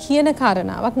බොහෝ දෙනෙක් කියන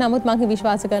කාරණාවක්. නමුත් මම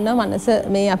විශ්වාස කරනවා මනස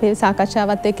මේ අපේ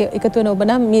සාකච්ඡාවත් එක්ක එකතු වෙන ඔබ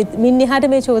නම් මින් එහාට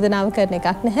මේ චෝදනාව කරන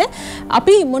එකක් නැහැ.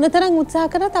 අපි මොනතරම් උත්සාහ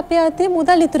කරත් අපේ අතේ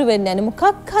මුදල් ඉතුරු වෙන්නේ නැහැ.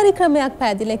 මොකක් හරි ක්‍රමයක්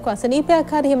පැහැදිලි එක්ක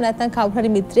අසනීපයක් හරි එහෙම නැත්නම් කවුරු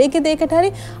හරි මිත්‍රයෙක්ගේ දෙයකට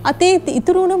හරි අතේ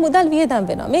ඉතුරු වුණ මුදල්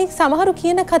වියදම් වෙනවා. මේ සමහරු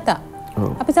කියන කතා.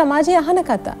 අපි සමාජයේ අහන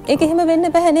කතා. ඒක එහෙම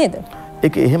වෙන්න බෑ නේද?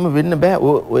 ඒක එහෙම වෙන්න බෑ.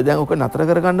 ඔය දැන් ඔක නතර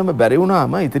කරගන්නම බැරි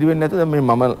වුණාම ඉතිරි වෙන්නේ නැතුව දැන් මේ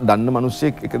මම දන්න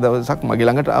මිනිස්සෙක් එක දවසක් මගේ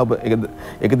ළඟට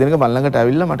එක දිනක මම ළඟට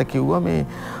ඇවිල්ලා මට කිව්වා මේ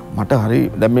මට හරි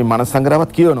දැන් මේ මනස්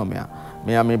සංග්‍රහවත් කියවනවා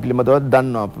මෙයා මේ පිළිමදව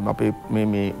දන්නවා අපේ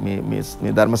මේ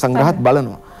ධර්ම සංග්‍රහත්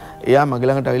බලනවා. එයා මගේ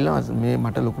ළඟට ඇවිල්ලා මේ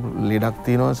මට ලොකු ලෙඩක්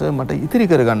තියෙනවා සර් මට ඉතිරි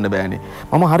කරගන්න බෑනේ.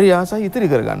 මම හරි ආසයි ඉතිරි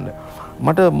කරගන්න.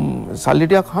 මට සල්ලි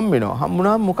ටිකක් හම්බ වෙනවා.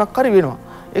 හම්බුණාම මොකක් හරි වෙනවා.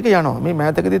 ඒක යනවා. මේ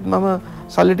මෑතකදීත් මම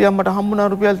සල්ලි ටිකක් මට හම්බුණා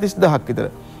රුපියල් 30000ක් විතර.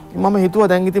 මම හිතුවා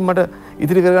දැන් ඉතින් මට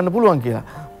ඉතිරි කරගන්න පුළුවන් කියලා.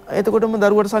 එතකොටම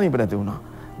දරුවට සනීප නැති වුණා.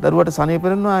 දරුවට සනීප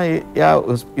වෙනවා. එයා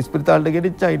ඉස්පිරිතාලට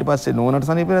ගෙනිච්චා. ඊට පස්සේ නෝනට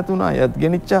සනීප නැති වුණා. එයාත්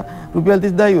ගෙනිච්චා. රුපියල්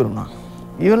 30000 ඉවරුණා.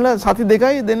 ඉවරලා සති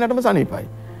දෙකයි දෙන්නටම සනීපයි.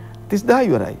 30000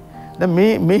 ඉවරයි. දැන්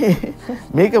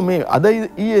මේක මේ අද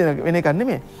ඊයේ වෙන එකක්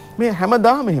නෙමෙයි. මේ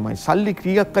හැමදාම එහෙමයි. සල්ලි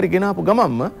ක්‍රියාවක් හරි ගෙනාපු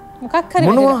ගමන්ම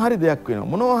මොනවා හරි දෙයක් වෙනවා.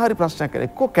 මොනවා හරි ප්‍රශ්නයක් කරලා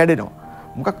එක්කෝ කැඩෙනවා.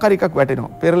 මොකක් හරි එකක්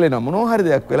වැටෙනවා. පෙරලෙනවා. මොනවා හරි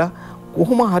දෙයක් වෙලා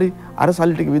කොහොම හරි අර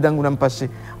සල්ලි ටික විදංගුණන් පස්සේ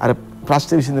අර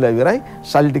ප්‍රශ්නේ විසඳලා ඉවරයි.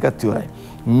 සල්ලි ටිකත් ඉවරයි.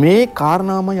 මේ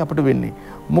කාරණාමයි අපිට වෙන්නේ.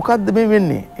 මොකද්ද මේ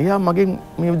වෙන්නේ? එයා මගෙන්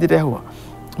මේ විදිහට ඇහුවා.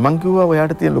 මං කිව්වා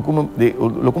ඔයාට තියෙන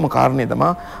ලොකුම කාරණේ තමයි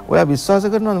ඔයා විශ්වාස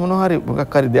කරනවද මොනවා හරි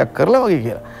මොකක් හරි දෙයක් කරලා වගේ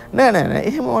කියලා. නෑ.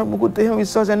 එහෙම මොකුත් එහෙම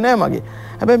විශ්වාසයක් නෑ මගේ.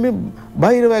 හැබැයි මේ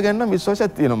බාහිරව ගන්න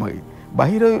විශ්වාසයක් තියෙනවා මගේ.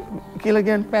 බාහිර කියලා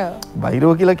කියන්නේ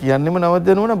බාහිරව කියලා කියන්නෙම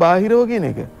නවදනවන බාහිරව කියන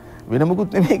එක. වෙන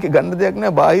මොකුත් නෙමෙයි. ඒක ගන්න දෙයක්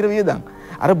නෑ. බාහිර වියදම්.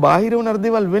 අර බාහිර වුණ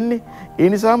දේවල් වෙන්නේ. ඒ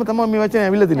නිසාම තමයි මේ වචනේ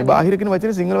ඇවිල්ලා තියෙන්නේ. බාහිර කියන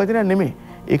වචනේ සිංහල වචනයක් නෙමෙයි.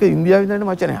 ඒක ඉන්දියාවේ ඉඳන්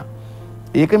වචනයක්.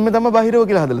 ඒකෙන්ම තමයි බාහිරව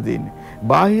කියලා හදලා තියෙන්නේ.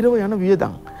 බාහිරව යන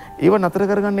වියදම්. ඒව නතර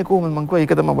කරගන්නේ කොහොමද? මං කිව්වා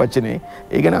ඒක තමයි වචනේ.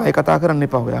 ඒ ගැන ආයෙ කතා කරන්න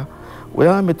එපා ඔයා.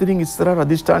 ඔයා මෙතනින් ඉස්සරහට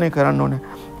අදිෂ්ඨානය කරන්න ඕනේ.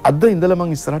 අද ඉඳලා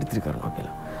මං ඉස්සරහට ඉතිරි කරනවා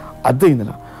කියලා. අද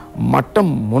ඉඳලා මට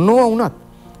මොනවා වුණත්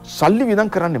සල්ලි වියදම්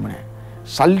කරන්නෙම නැහැ.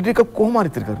 සල්ලි ටික කොහොම හරි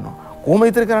ඉතිරි කරනවා. කොහොම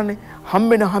ඉතිරි කරන්නේ?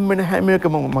 හම්බෙන හැම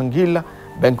එකම මං ගිහිල්ලා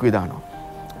බැංකුවේ දානවා.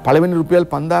 පළවෙනි රුපියල්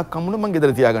 5000ක් හම්බුනොත් මං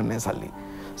ගෙදර තියාගන්නේ සල්ලි.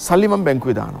 සල්ලි මං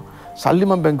බැංකුවේ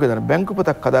දානවා. බැංකු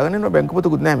පොතක් හදාගෙන ඉන්නවා. බැංකු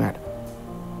පොතකුත් නැහැ මට.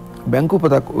 බැංකු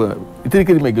පොතක් ඉතිරි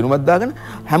කිරීමේ ගිණුමක් දාගෙන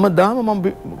හැමදාම මම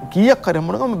කීයක් හරි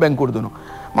හම්බුනම බැංකුවට දෙනවා.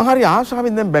 මම හරි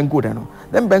ආශාවෙන් දැන් බැංකුවට යනවා.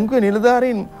 දැන් බැංකුවේ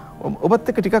නිලධාරීන් ඔබත්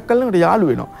එක්ක ටිකක් කලනකොට යාළු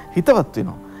වෙනවා. හිතවත්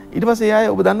වෙනවා. ඊට පස්සේ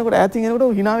එයා ඔබ දන්නකොට ඈතින්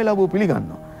එනකොට hina වෙලා ඔබ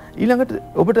පිළිගන්නවා. ඊළඟට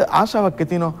ඔබට ආශාවක්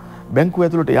ඇති වෙනවා බැංකුව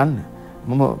ඇතුළට යන්න.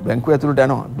 මම බැංකුව ඇතුළට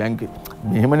යනවා. බැංකේ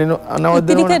මෙහෙමනේ නවද්දනවා.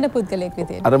 ඉතිරි කරන පුද්ගලයෙක්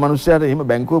විදියට. අර මිනිස්සයාට එහෙම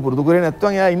බැංකුව පුරුදු කරේ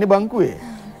නැත්නම් එයා ඉන්නේ බංකුවේ.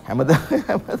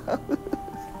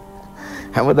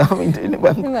 හැමදාම ඉන්නේ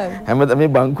බංකුවේ. හැමදාම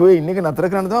මේ බංකුවේ ඉන්න එක නතර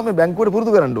කරන්න තමයි මේ බැංකුවට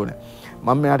පුරුදු කරන්න ඕනේ.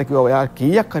 මම මෙයාට කිව්වා ඔයා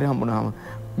කීයක් හරි හම්බුනහම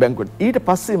බැංකුවට. ඊට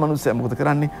පස්සේ මිනිස්සයා මොකද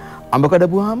කරන්නේ? අඹ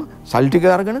කඩපුවාම සල්ලි ටික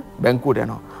අරගෙන බැංකුවට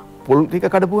යනවා. පොල් ටික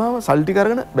කඩපුවාම සල්ලි ටික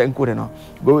අරගෙන බැංකුවට යනවා.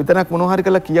 ගොවි විතරක් මොනවා හරි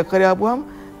කරලා කීයක් හරි ආපුවාම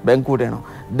බැංකුවට යනවා.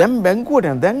 දැන් බැංකුවට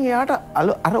යනවා. දැන් එයාට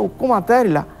අර ඔක්කොම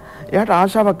අතෑරිලා එයාට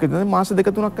ආශාවක් ඇති. මාස දෙක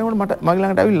තුනක් යනකොට මට මගේ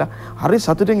ළඟට ඇවිල්ලා හරි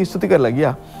සතුටින් ස්තුති කරලා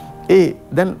ගියා.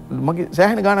 දැන් මගේ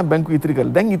සෑහෙන ගාණක් බැංකුව ඉතිරි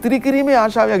කරලා දැන් ඉතිරි කිරීමේ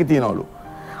ආශාවයක් තියෙනවලු.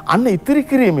 අන්න ඉතිරි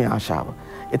කිරීමේ ආශාව.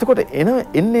 එතකොට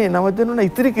එන්නේ නවදනුන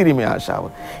ඉතිරි කිරීමේ ආශාව.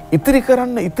 ඉතිරි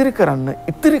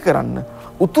කරන්න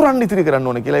උතුරන් ඉතිරි කරන්න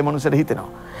ඕන කියලා ඒ මනුස්සයාට හිතෙනවා.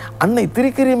 අන්න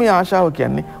ඉතිරි කිරීමේ ආශාව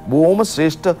කියන්නේ බොහොම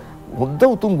ශ්‍රේෂ්ඨ හොඳ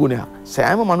උතුම් ගුණයක්.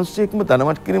 සෑම මිනිසෙක්ම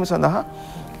ධනවත් කිරීම සඳහා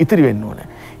ඉතිරි වෙන්න ඕනේ.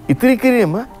 ඉතිරි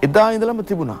කිරීම එදා ඉඳලම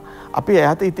තිබුණා. අපි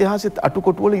ඈත ඉතිහාසෙත්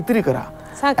අටුකොටු වල ඉතිරි කරා.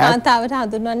 කාන්තාවට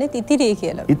හඳුන්වන්නේ ඉතිරිය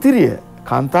කියලා. ඉතිරිය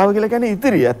කාන්තාව කියලා කියන්නේ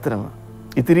ඉතිරිය ඇත්තටම.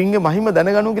 ඉතිරින්ගේ මහිම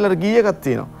දැනගනු කියලා ගීයකක්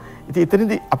තියෙනවා. ඉතින්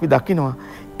එතනදී අපි දකිනවා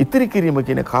ඉතිරි කිරීම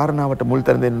කියන කාරණාවට මුල්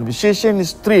තැන දෙන්න විශේෂයෙන්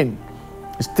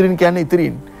ස්ත්‍රීන් කියන්නේ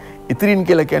ඉතිරින්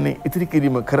කියලා කියන්නේ ඉතිරි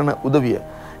කිරීම කරන උදවිය.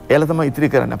 එයාලා තමයි ඉතිරි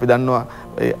කරන්නේ. අපි දන්නවා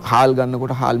හාල්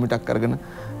ගන්නකොට හාල් මිටක් අරගෙන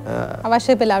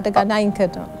අවශ්‍ය වෙලාවට ගන්න අයින්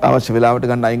කරනවා. අවශ්‍ය වෙලාවට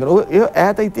ගන්න අයින් කරනවා. ඒ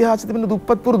ඈත ඉතිහාසෙ තිබෙන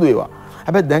දුප්පත් පුරුදු ඒවා.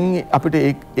 හැබැයි දැන් අපිට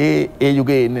ඒ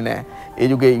යුගයේ ඉන්නේ නැහැ. ඒ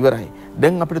යුගයේ ඉවරයි.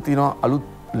 දැන් අපිට තියෙනවා අලුත්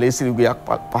ලේසි යුගයක්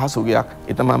පහසු යුගයක්.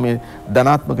 ඒ තමයි මේ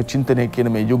ධනාත්මක චින්තනය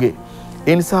කියන මේ යුගයේ.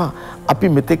 ඒ නිසා අපි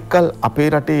මෙතෙක්කල් අපේ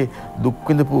රටේ දුක්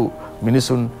විඳපු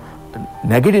මිනිසුන්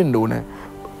නැගිටින්න ඕන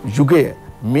යුගය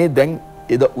මේ දැන්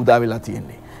උදා වෙලා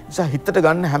තියෙන්නේ. නිසා හිතට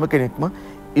ගන්න හැම කෙනෙක්ම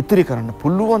ඉතිරි කරන්න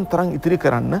පුළුවන් තරම් ඉතිරි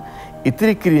කරන්න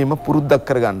ඉතිරි කිරීම පුරුද්දක්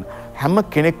කරගන්න. හැම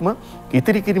කෙනෙක්ම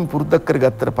ඉතිරි කිරීම පුරුද්දක්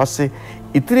කරගත්තට පස්සේ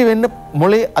ඉතිරි වෙන්න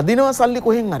මොලේ අදිනවා සල්ලි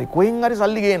කොහෙන් හරි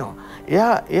සල්ලි ගේනවා.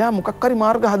 එයා මොකක් හරි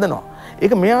මාර්ග හදනවා.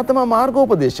 ඒක මෙයා තමයි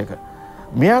මාර්ගෝපදේශක.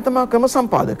 මෙයා තමයි ක්‍රම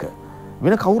සම්පාදක.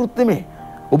 වෙන කවුරුත් නෙමෙයි.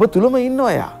 ඔබ තුලම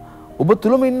ඉන්නවා එයා. ඔබ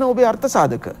තුලම ඉන්න ඔබේ අර්ථ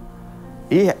සාධක.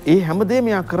 ඒ හැමදේම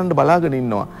මෙයා කරන්න බලාගෙන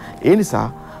ඉන්නවා. ඒ නිසා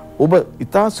ඔබ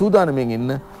ඉතා සූදානම්ෙන්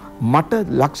ඉන්න මට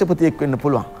ලක්ෂපතියෙක් වෙන්න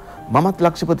පුළුවන්. මමත්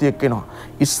ලක්ෂපතියෙක් වෙනවා.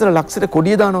 ඉස්සර ලක්ෂයට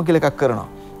කොඩිය දානවා කියලා එකක් කරනවා.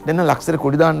 දැන් ලක්ෂයට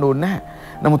කොඩි දාන්න ඕනේ නැහැ.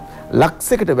 නමුත්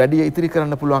ලක්ෂයකට වැඩිය ඉතිරි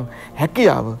කරන්න පුළුවන්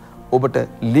හැකියාව ඔබට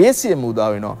ලේසියෙන්ම උදා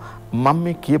වෙනවා. මම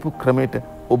මේ කියපු ක්‍රමයට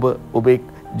ඔබ ඔබේ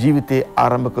ජීවිතේ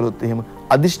ආරම්භ කළොත් එහෙම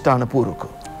අදිෂ්ඨාන පූර්වකව.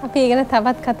 අපි ඊගෙන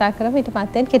තවත් කතා කරමු. ඊට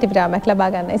පස්සේ කෙටි විරාමයක්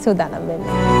ලබා ගන්නයි සූදානම්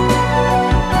වෙන්නේ.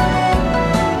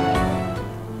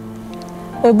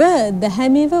 ඔබ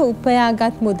දැහැමිව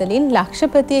උපයාගත් මුදලින්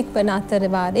ලක්ෂපතියෙක් වන අතර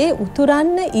වාරයේ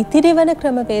උතුරන්න ඉතිරි වන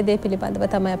ක්‍රමවේදය පිළිබඳව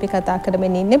තමයි අපි කතා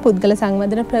කරමින් ඉන්නේ. පුද්ගල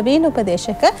සංවර්ධන ප්‍රවීණ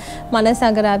උපදේශක මනස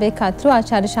අගරාවේ කර්තෘ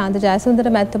ආචාර්ය ශාන්ත ජයසුන්දර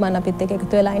මැතිතුමන් අපිත් එක්ක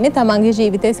එකතු වෙලා ඉන්නේ. තමන්ගේ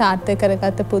ජීවිතේ සාර්ථක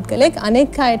කරගත්ත පුද්ගලෙක්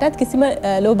අනෙක් අයටත් කිසිම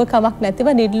ලෝභකමක් නැතිව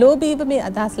නිර්ලෝභීව මේ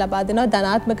අදහස් ලබා දෙනවා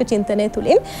ධනාත්මක චින්තනය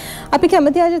තුලින්. අපි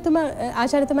කැමති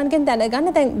ආචාර්යතුමන්ගෙන්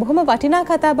දැනගන්න දැන් බොහොම වටිනා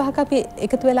කතා බහක් අපි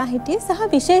එකතු වෙලා හිටියේ සහ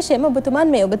විශේෂයෙන්ම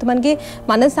ඔබතුමන්ගේ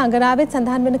මනස අගරාවෙත්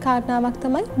සඳහන් වෙන කාරණාවක්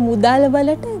තමයි මුදල්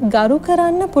වලට ගරු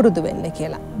කරන්න පුරුදු වෙන්න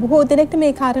කියලා. බොහෝ දෙනෙක්ට මේ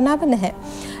කාරණාව නැහැ.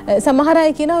 සමහර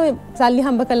අය කියනවා සල්ලි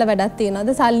හම්බ කරලා වැඩක් තියනවාද?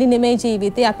 සල්ලි නෙමෙයි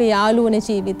ජීවිතේ, අපේ යාළුවනේ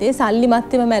ජීවිතේ, සල්ලි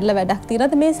මැත්තේම මැරලා වැඩක්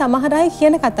තියනවාද? මේ සමහර අය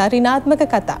කියන කතා ඍණාත්මක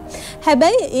කතා.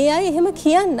 හැබැයි ඒ අය එහෙම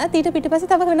කියන්නත් ඊට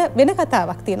පිටිපස්සේ තව වෙන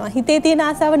කතාවක් තියෙනවා. හිතේ තියෙන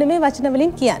ආසාව නෙමෙයි වචන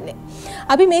වලින් කියන්නේ.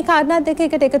 අපි මේ කාරණා දෙක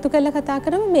එකට එකතු කරලා කතා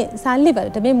කරමු. මේ සල්ලි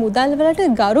වලට, මේ මුදල් වලට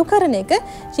ගරු කරන එක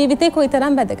ජීවිතේ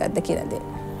කොයිතරම් වැදගත්ද කියන දේ.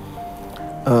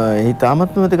 ඒ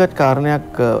තාමත්ම වැදගත්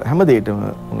කාරණයක් හැම දෙයකම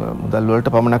මුදල්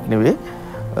වලට පමණක් නෙවෙයි.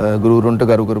 ගුරුවරුන්ට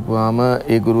ගරු කරපුවාම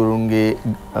ඒ ගුරුවරුන්ගේ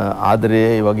ආදරය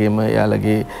ඒ වගේම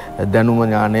එයාලගේ දැනුම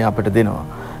ඥානය අපිට දෙනවා.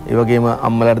 ඒ වගේම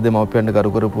අම්මලාට දෙමව්පියන්ට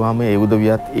ගරු කරපුවාම ඒ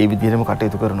උදවියත් ඒ විදිහටම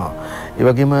කටයුතු කරනවා. ඒ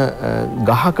වගේම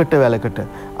ගහකට වැලකට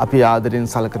අපි ආදරෙන්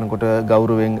සලකනකොට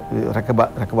ගෞරවයෙන් රැක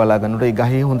බලා ගන්නකොට ඒ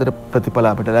ගහේ හොඳට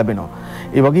ප්‍රතිඵල අපිට ලැබෙනවා.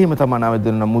 ඒ වගේම තමයි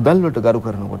නවදෙන මුදල් වලට ගරු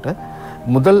කරනකොට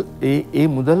මුදල් ඒ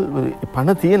මුදල්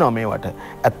පණ තියෙනවා මේවට.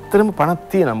 ඇත්තටම පණක්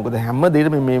තියෙනවා. මොකද හැම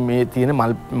දෙයකම මේ තියෙන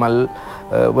මල්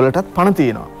වලටත් පණ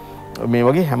තියෙනවා. මේ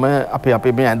වගේ හැම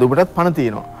අපේ මේ ඇඳුමටත් පණ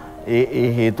තියෙනවා. ඒ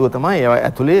හේතුව තමයි ඒවා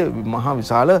ඇතුලේ මහා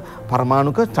විශාල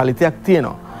පරමාණුක චලිතයක්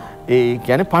තියෙනවා. ඒ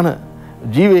කියන්නේ පණ.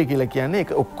 ජීවය කියලා කියන්නේ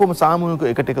ඒක ඔක්කොම සාමූහික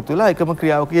එකට එකතු වෙලා එකම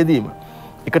ක්‍රියාවක යෙදීම.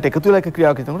 එකට එකතු වෙලා එක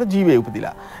ක්‍රියාවක යෙදෙනකොට ජීවය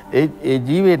උපදිලා. ඒ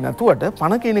ජීවේ නැතුවට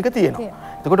පණ කියන එක තියෙනවා.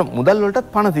 එතකොට මුදල්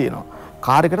වලටත් පණ තියෙනවා.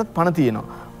 කාර් එකටත් පණ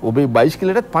තියෙනවා. ඔබේ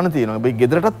බයිසිකලයටත් පණ තියෙනවා. ඔබේ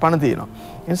ගෙදරටත් පණ තියෙනවා.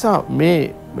 ඒ නිසා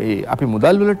මේ අපි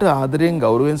මුදල් වලට ආදරයෙන්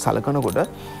ගෞරවයෙන් සලකනකොට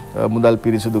මුදල්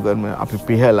පිරිසුදු කරන අපි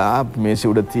පිහලා මේසෙ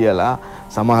උඩ තියලා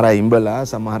සමහර අය ඉඹලා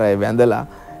සමහර අය වැඳලා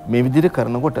මේ විදිහට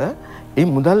කරනකොට ඒ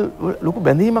මුදල් ලොකු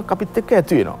බැඳීමක් අපිත් එක්ක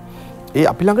ඇති වෙනවා. ඒ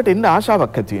අපි ළඟට එන්න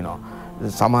ආශාවක් ඇති වෙනවා.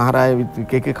 සමහර අය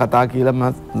එක කතා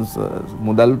කියලා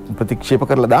මුදල් ප්‍රතික්ෂේප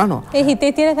කරලා දානවා. ඒ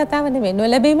හිතේ තියෙන කතාව නෙමෙයි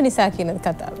නොලැබීම නිසා කියන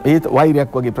කතාව. ඒත්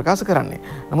වෛරයක් වගේ ප්‍රකාශ කරන්නේ.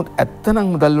 නමුත් ඇත්තනම්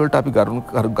මුදල් වලට අපි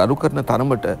ගරු කරන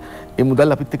තරමට ඒ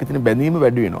මුදල් අපිත් එක්ක තියෙන බැඳීම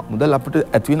වැඩි වෙනවා. මුදල් අපිට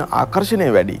ඇති වෙන ආකර්ෂණය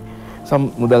වැඩි.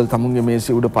 මුදල් තමුන්ගේ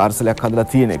මේසෙ උඩ පාර්සලයක් හදලා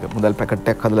තියෙන එක, මුදල් පැකට්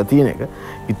එකක් හදලා තියෙන එක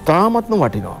ඉතාමත්ම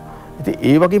වටිනවා. ඉතින්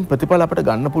ඒ වගේ ප්‍රතිඵල අපිට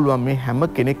ගන්න පුළුවන් මේ හැම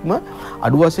කෙනෙක්ම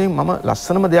අඩු වශයෙන් මම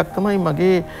ලස්සනම දෙයක් තමයි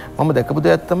මම දැකපු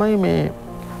දෙයක් තමයි මේ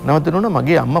නවතිනුන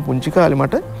මගේ අම්මා පුංචි කාලේ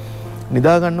මට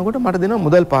නිදා ගන්නකොට මට දෙනවා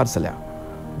මුදල් පාර්සලයක්.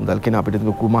 මුදල් කියන අපිට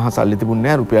ලොකු මහ සල්ලි තිබුණේ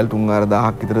නැහැ. රුපියල්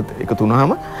 3-4000ක් විතර එකතු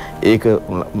වුණාම ඒක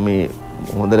මේ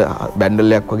හොඳ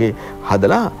බැන්ඩල්යක් වගේ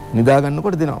හදලා නිදා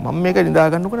ගන්නකොට දෙනවා. මම මේක නිදා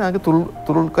ගන්නකොට ආගේ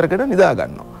තුරුල් කරගෙන නිදා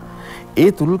ගන්නවා. ඒ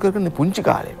තුරුල් කරගෙන පුංචි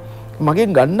කාලේ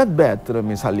මගෙන් ගන්නත් බෑ අතර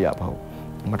මේ සල්ලි ආපහු.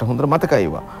 මට හොඳට මතකයි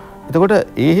ඒවා. එතකොට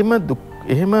එහෙම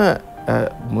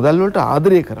මුදල් වලට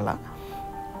ආදරය කරලා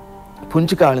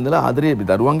පුංචි කාලේ ඉඳලා ආදරේ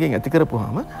දරුවන්ගෙන් ඇති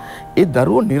කරපුවාම ඒ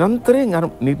දරුවෝ නිරන්තරයෙන් අර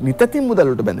නිතතින් මුදල්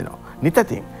වලට බැඳෙනවා.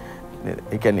 නිතතින්.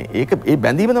 ඒ කියන්නේ ඒක ඒ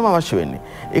බැඳීම තමයි අවශ්‍ය වෙන්නේ.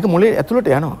 ඒක මොලේ ඇතුළට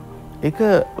යනවා. ඒක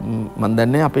මම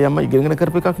දන්නේ අපේ අම්මා ඉගෙනගෙන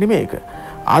කරපු එකක් නෙමෙයි ඒක.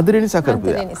 ආදරේ නිසා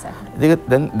කරපු එකක්. ඒක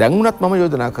දැන් උනත් මම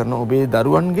යෝජනා කරනවා ඔබේ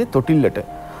දරුවන්ගේ තොටිල්ලට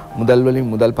මුදල් වලින්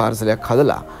මුදල් පාර්සලයක්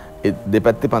හදලා ඒ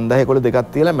දෙපැත්තේ 5000 කොළ දෙකක්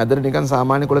තියලා මැදට නිකන්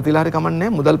සාමාන්‍ය කොළ තියලා හරි කමන්නේ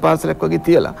නැහැ. මුදල් පාර්සලයක් වගේ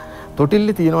තියලා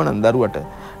තොටිල්ලේ තියනවා නම් දරුවට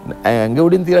ඇඟ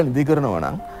උඩින් තියලා නිදි කරනවා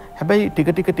නම් හැබැයි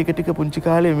ටික පුංචි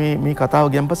කාලේ මේ කතාව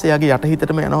ගියන් පස්සේ එයාගේ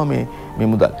යටිහිතටම යනවා මේ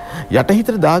මුදල්.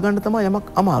 යටිහිතට දාගන්න තමයි යමක්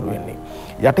අමාරු වෙන්නේ.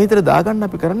 යටිහිතට දාගන්න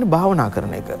අපි කරන්නේ භාවනා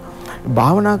කරන එක.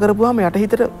 භාවනා කරපුවාම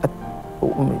යටිහිතට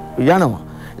යනවා.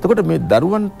 එතකොට මේ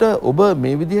දරුවන්ට ඔබ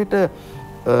මේ විදිහට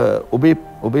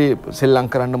ඔබේ සෙල්ලම්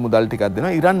කරන්න මුදල් ටිකක්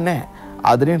දෙනවා. ඉරන් නැහැ.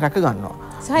 ආදරයෙන් රැක ගන්නවා.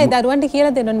 සහය දරුවන්ට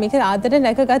කියලා දෙනවා මේක ආදරයෙන්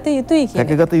රැකගත යුතුයි කියලා.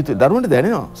 රැකගත යුතුයි. දරුවන්ට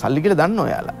දැනෙනවා. සල්ලි කියලා දන්නවා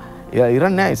එයාලා. එයා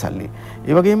ඉරන් නැහැ ඒ සල්ලි.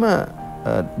 ඒ වගේම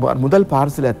මුදල්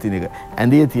පාර්සලයක් තියෙන එක,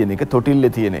 ඇඳේ තියෙන එක,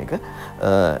 තොටිල්ලේ තියෙන එක,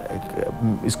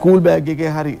 ස්කූල් බෑග්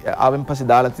එකේ හරි ආවෙන් පස්සේ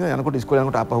දාලා තියෙනවා. යනකොට ඉස්කෝලේ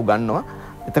යනකොට ආපහු ගන්නවා.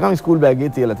 එතකම ස්කූල් බෑග්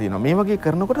එකේ තියලා තියෙනවා. මේ වගේ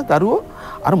කරනකොට දරුවෝ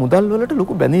අර මුදල් වලට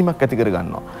ලොකු බැඳීමක් ඇති කර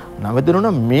ගන්නවා. නවදනොන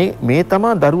මේ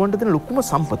තමයි දරුවන්ට දෙන ලොකුම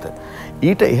සම්පත.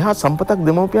 ඊට එහා සම්පතක්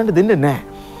දෙමව්පියන්ට දෙන්නේ නැහැ.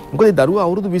 මොකද දරුවා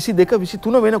අවුරුදු 22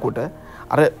 23 වෙනකොට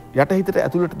අර යටිහිතට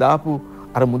ඇතුළට දාපු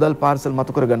අර මුදල් පාර්සල්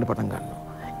මතු කර ගන්න පටන් ගන්නවා.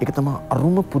 ඒක තමයි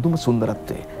අරුම පුදුම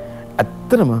සුන්දරත්වය.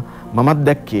 ඇත්තටම මමත්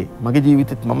දැක්කේ මගේ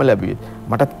ජීවිතෙත් මම ලැබුවේ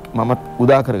මමත්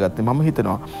උදා කරගත්තේ. මම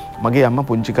හිතනවා මගේ අම්මා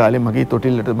පුංචි කාලේ මගේ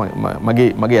තොටිල්ලට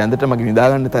මගේ ඇඳට මගේ නිදා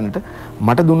ගන්න තැනට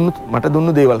මට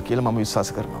දුන්නු දේවල් කියලා මම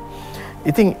විශ්වාස කරනවා.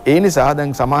 ඉතින් ඒ නිසා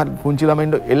දැන් සමහර පුංචි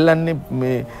ළමයින්ට එල්ලන්නේ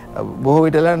මේ බොහෝ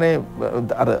විට එල්ලන්නේ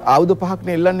අර ආයුධ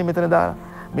පහක්නේ එල්ලන්නේ මෙතන දාලා.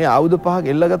 මේ ආයුධ පහක්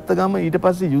එල්ලගත්ත ගම ඊට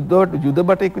පස්සේ යුද්ධ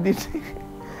බටෙක් විදිහට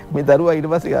මේ දරුවා ඊට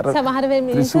පස්සේ අර සමහර වෙලාවෙ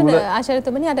මිනිස්සුන්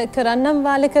ආශාරතුමනි අර කරන්නම්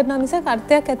වාලේ කරනවා මිසක්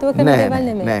අර්ථයක් ඇතුව කරන දේවල්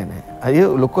නෙමෙයි. නෑ. අය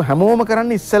ලොකු හැමෝම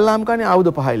කරන්නේ ඉස්සෙල්ලාම කන්නේ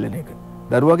ආයුධ පහ එල්ලන එක.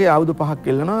 දරුවගේ ආයුධ පහක්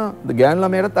එල්ලනවා, ගෑනු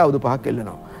ළමයටත් ආයුධ පහක්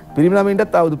එල්ලනවා. පිරිමි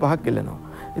ළමයින්ටත් ආයුධ පහක් එල්ලනවා.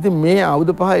 ඉතින් මේ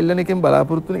ආයුධ පහ එල්ලන එකෙන්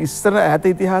බලාපොරොත්තු වෙන ඉස්සර ඈත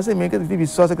ඉතිහාසයේ මේක ඉතින්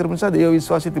විශ්වාස කරපු නිසා දේව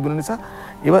විශ්වාසය තිබුණ නිසා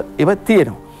ඒව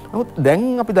තියෙනවා. නමුත් දැන්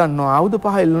අපි දන්නවා ආයුධ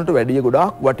පහ එල්ලනට වැඩිය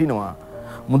ගොඩාක් වටිනවා.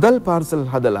 මුදල් පාර්සල්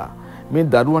හදලා මේ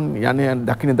දරුවන් යන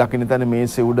දකින්න තැන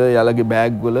මේසේ උඩ යාළගේ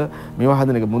බෑග් වල මේවා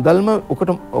හදන එක මුදල්ම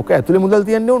ඔක ඇතුලේ මුදල්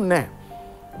තියන්නේ ඕනේ නැහැ.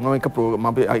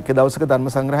 මම එක දවසක ධර්ම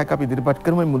සංග්‍රහයක් අපි ඉදිරිපත්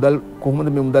කරමු මේ මුදල් කොහොමද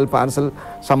මේ මුදල් පාර්සල්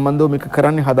සම්බන්ධව මේක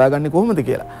කරන්නේ හදාගන්නේ කොහොමද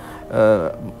කියලා.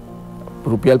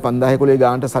 රුපියල් 5000 කොලේ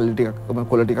ගානට සල්ලි ටිකක්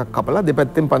කොළ ටිකක් කපලා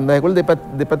දෙපැත්තෙන් 5000 කොළ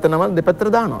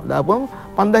දෙපැත්තට දානවා. දාපුවම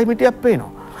 5000 මිටියක්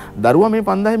පේනවා. දරුවා මේ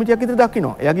 5000 මිටියක් විතර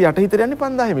දකිනවා. එයාගේ යටිහිතට යන්නේ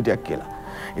 5000 මිටියක් කියලා.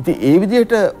 ඉතින් ඒ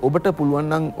විදිහට ඔබට පුළුවන්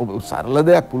නම් ඔබ සරල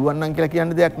දෙයක් පුළුවන් නම් කියලා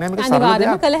කියන්න දෙයක් නැහැ. මේක සරල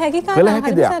දෙයක්. කළ හැකි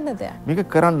කාරණා. මේක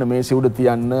කරන්න මේසෙ උඩ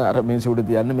තියන්න, අර මේසෙ උඩ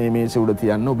තියන්න, මේ මේසෙ උඩ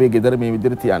තියන්න, ඔබේ ගෙදර මේ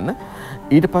විදිහට තියන්න.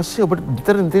 ඊට පස්සේ ඔබට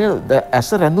විතර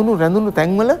ඇස රැඳුණු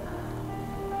තැන්වල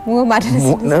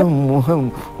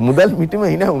මුදල් මිටිම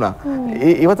හින වුණා.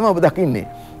 ඒව තමයි ඔබ දකින්නේ.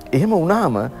 එහෙම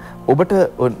වුණාම ඔබට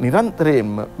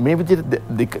නිරන්තරයෙන්ම මේ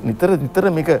විදිහට නිතර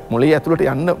මේක මොළයේ ඇතුළට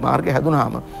යන්න මාර්ගය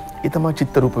හැදුනාම ඒ තමයි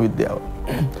චිත්ත රූප විද්‍යාව.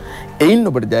 එයින්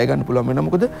ඔබට ජය ගන්න පුළුවන් වෙනවා.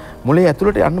 මොකද මොළයේ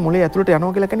ඇතුළට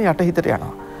යනවා කියලා කියන්නේ යටිහිතට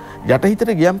යනවා.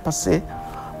 යටිහිතට ගියන් පස්සේ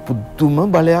පුදුම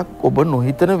බලයක් ඔබ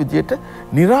නොහිතන විදිහට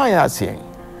નિરાයාසයෙන්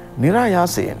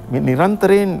මේ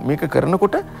නිරන්තරයෙන් මේක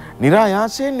කරනකොට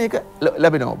નિરાයාසයෙන් මේක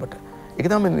ලැබෙනවා ඔබට. ඒක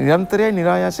තමයි නිරන්තරයයි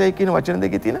નિરાයාසයයි කියන වචන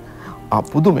දෙකේ තියෙන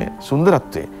පුදුමය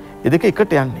සුන්දරත්වය. ඒ දෙක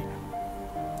එකට යන්නේ.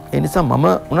 ඒ නිසා මම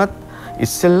උනත්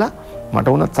ඉස්සෙල්ලා මට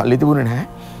උනත් සල්ලි තිබුණේ නැහැ.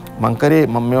 මං කරේ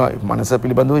මම මේවා මනස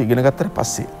පිළිබඳව ඉගෙන ගත්තට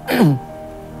පස්සේ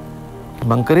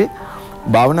මං කරේ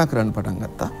භාවනා කරන්න පටන්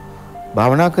ගත්තා.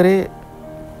 භාවනා කරේ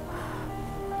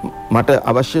මට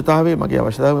මගේ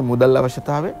අවශ්‍යතාවය මුදල්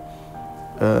අවශ්‍යතාවය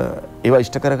ඒවා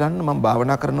ඉෂ්ට කරගන්න මම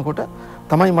භාවනා කරනකොට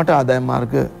තමයි මට ආදායම්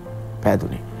මාර්ග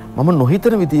පෑදුනේ. මම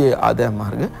නොහිතන විදිහේ ආදායම්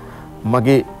මාර්ග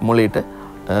මගේ මොළේට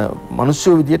මිනිස්සු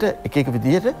විදියට එක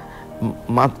විදියට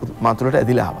මාතුලට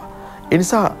ඇදිලා ආවා. ඒ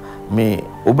නිසා මේ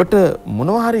ඔබට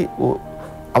මොනවා හරි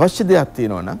අවශ්‍ය දෙයක්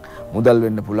තියෙනවා නම් මුදල්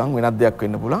වෙන්න පුළුවන් වෙනත් දෙයක්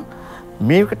වෙන්න පුළුවන්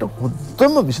මේකට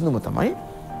හොඳම විසඳුම තමයි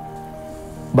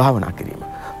භාවනා කිරීම.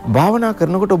 භාවනා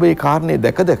කරනකොට ඔබේ කාරණේ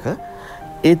දැක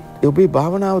ඒ ඔබේ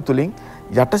භාවනාව තුළින්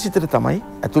යටසිතට තමයි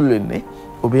ඇතුල් වෙන්නේ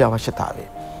ඔබේ අවශ්‍යතාවය.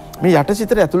 මේ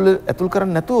යටසිතට ඇතුල්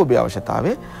කරන්නේ නැතුව ඔබේ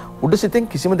අවශ්‍යතාවය උඩ සිතෙන්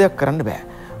කිසිම දෙයක් කරන්න බෑ.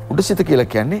 උඩ සිත කියලා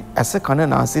කියන්නේ ඇස කන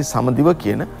නාසය සමදිව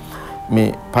කියන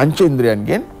මේ පංච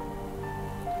ඉන්ද්‍රයන්ගෙන්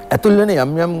ඇතුල් වෙන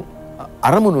යම් යම්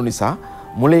අරමුණු නිසා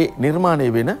මුලේ නිර්මාණය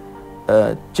වෙන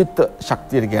චිත්ත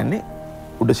ශක්තිය කියන්නේ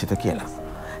උඩ සිත කියලා.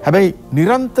 හැබැයි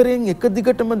නිරන්තරයෙන් එක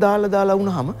දිගටම දාලා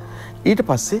වුණාම ඊට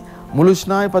පස්සේ මුළු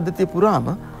ස්නායු පද්ධතිය පුරාම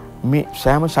මේ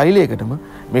සෑම ශෛලයකටම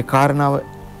මේ කාරණාව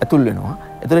ඇතුල් වෙනවා.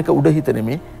 ඒතර ඒක උඩ හිත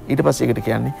නෙමේ. ඊට පස්සේ ඒකට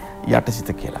කියන්නේ යටසිත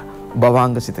කියලා.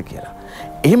 භවාංගසිත කියලා.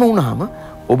 එහෙම වුණාම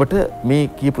ඔබට මේ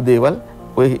කියපු දේවල්,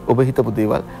 ඔබ හිතපු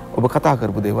දේවල්, ඔබ කතා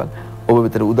කරපු දේවල් ඔබ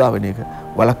විතර උදා වෙන එක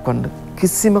වළක්වන්න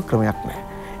කිසිම ක්‍රමයක් නැහැ.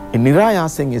 ඒ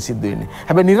નિરાයාසයෙන් ඒ සිද්ධ වෙන්නේ.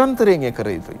 හැබැයි නිරන්තරයෙන් ඒ කර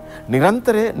යුතුයි.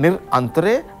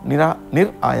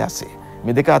 නිරායාසයෙන්.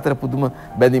 මේ දෙක අතර පුදුම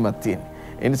බැඳීමක් තියෙනවා.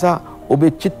 ඒ නිසා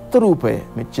ඔබේ චිත්ත රූපය,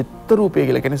 මේ චිත්ත රූපය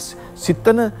කියලා කියන්නේ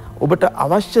සිතන ඔබට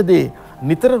අවශ්‍ය දේ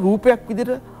නිතර රූපයක්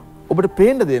විදිහට ඔබට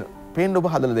පේන්න ඔබ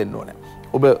හදලා දෙන්න ඕනේ.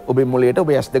 ඔබේ මොළයට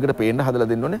ඔබේ ඇස් දෙකට පේන්න හදලා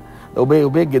දෙන්න ඕනේ.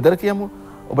 ඔබේ ගෙදර කියමු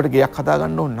ඔබට ගෙයක් හදා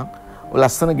ගන්න ඕන නම්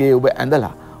ලස්සන ගේ ඔබ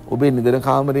ඇඳලා ඔබේ නිදන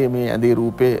කාමරයේ මේ ඇඳේ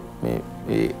රූපේ මේ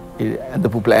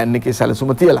ඇඳපු ප්ලෑන් එකේ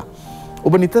සැලසුම තියලා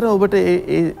ඔබ නිතර ඔබට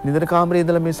ඒ නිදන කාමරයේ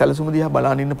ඉඳලා මේ සැලසුම දිහා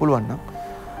බලන් ඉන්න පුළුවන් නම්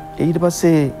ඊට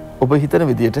පස්සේ ඔබ හිතන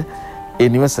විදියට ඒ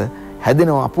නිවස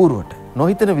හැදෙනවා අපූර්වට.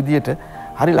 නොහිතන විදියට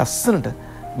හරි ලස්සනට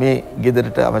මේ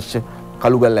ගෙදරට අවශ්‍ය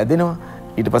කළුගල් ඇදෙනවා.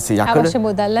 ඊට පස්සේ යකඩ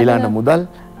ඊළඟ මුදල්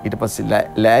ඊට පස්සේ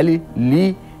ලෑලි ලී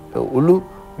උළු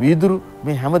වීදුරු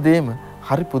මේ හැමදේම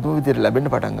හරි පුදුම විදියට ලැබෙන්න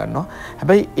පටන් ගන්නවා.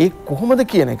 හැබැයි ඒ කොහොමද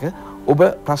කියන එක ඔබ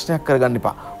ප්‍රශ්නයක් කරගන්න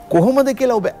එපා. කොහොමද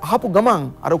කියලා ඔබ අහපු ගමන්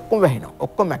අර ඔක්කොම වැහෙනවා.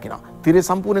 ඔක්කොම මැකිනවා. තිරේ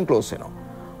සම්පූර්ණයෙන් ක්ලෝස් වෙනවා.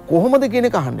 කොහොමද කියන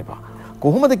එක අහන්න එපා.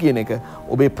 කොහොමද කියන එක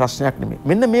ඔබේ ප්‍රශ්නයක් නෙමෙයි.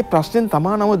 මෙන්න මේ ප්‍රශ්නෙන්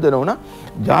තමා නවදනවා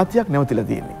ජාතියක් නැවතිලා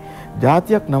තියෙන්නේ.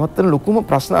 ජාතියක් නවත්තන ලොකුම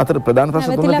ප්‍රශ්න අතර ප්‍රධාන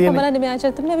ප්‍රශ්න තුන තියෙනවා. නැවතිලා මේ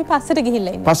ආචාර්යතුමනි අපි පස්සට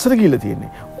ගිහිල්ලා ඉන්නේ. පස්සට ගිහිල්ලා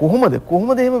තියෙන්නේ.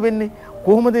 කොහොමද එහෙම වෙන්නේ?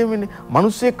 කොහොමද එහෙම වෙන්නේ?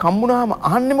 මිනිස්සෙක් හම්බුනහම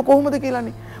අහන්නෙම කොහොමද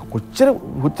කියලානේ.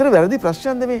 කොච්චර වැරදි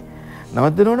ප්‍රශ්නයක්ද මේ?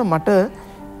 නවද්දනවනේ මට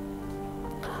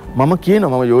මම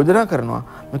යෝජනා කරනවා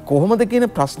මේ කොහොමද කියන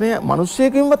ප්‍රශ්නය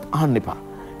මිනිස්සෙකින්වත් අහන්න එපා.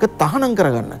 ඒක තහනම්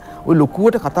කරගන්න. ඔය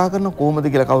ලොකුවට කතා කරන කොහොමද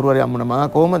කියලා කවුරු හරි අම්මන මා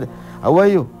කොහොමද?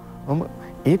 අවයෝ.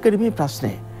 ඒක නෙමෙයි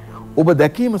ප්‍රශ්නේ. ඔබ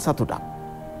දැකීම සතුටක්.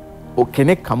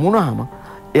 කෙනෙක් හමුනහම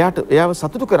එයාව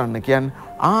සතුටු කරන්න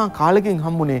කියන්නේ කාලෙකින්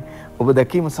හම්බුනේ ඔබ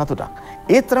දැකීම සතුටක්.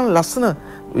 ඒ තරම් ලස්සන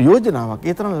යෝජනාවක්,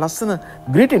 ඒ තරම් ලස්සන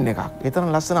ග්‍රීටින් එකක්, ඒ තරම්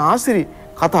ලස්සන ආසිරි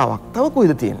කතාවක් තව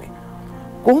කොයිද තියෙන්නේ?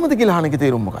 කොහොමද කියලා අහන එකේ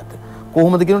තේරුම මොකද්ද?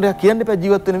 කොහොමද කියනට කියන්න එපා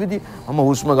ජීවත් වෙන විදිහ. මම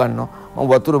හුස්ම ගන්නවා, මම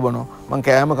වතුර බොනවා, මම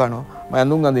කෑම කනවා, මම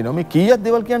ඇඳුම් අඳිනවා. මේ කීයක්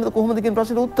දේවල් කියන්නද කොහොමද කියන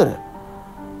ප්‍රශ්නෙට උත්තර.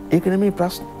 ඒක නෙමෙයි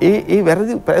ප්‍රශ්න. ඒ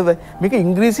වැරදි මේක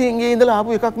ඉංග්‍රීසියෙන් ඉඳලා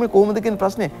ආපු එකක් මේ කොහොමද කියන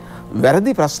ප්‍රශ්නේ.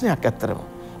 වැරදි ප්‍රශ්නයක් ඇත්තරම.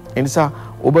 ඒ නිසා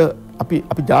ඔබ අපි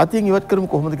ජාතියෙන් ඉවත් කරමු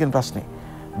කොහොමද කියන ප්‍රශ්නේ.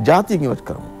 ජාතියෙන් ඉවත්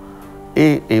කරමු.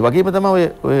 ඒ වගේම තමයි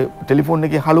ඔය ටෙලිෆෝන්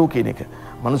එකේ හලෝ කියන එක.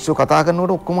 මිනිස්සු කතා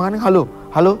කරනකොට ඔක්කොම අහන්නේ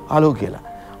හලෝ කියලා.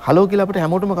 හලෝ කියලා අපිට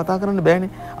හැමෝටම කතා කරන්න බෑනේ.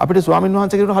 අපිට ස්වාමින්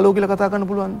වහන්සේ කෙනෙකුට හලෝ කියලා කතා කරන්න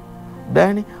පුළුවන්.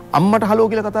 බෑනේ. අම්මට හලෝ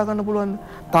කියලා කතා කරන්න පුළුවන්.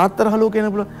 තාත්තට හලෝ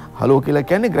කියන්න පුළුවන්. හලෝ කියලා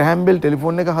කියන්නේ ග්‍රෑම් බෙල්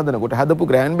ටෙලිෆෝන් එක හදනකොට හදපු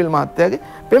ග්‍රෑම් බෙල් මහත්තයාගේ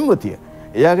පෙම්වතිය.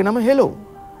 එයාගේ නම හෙලෝ.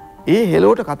 ඒ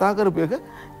හෙලෝට කතා කරපු එක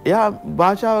එයා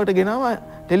භාෂාවට ගෙනාවා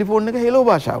ටෙලිෆෝන් එක හෙලෝ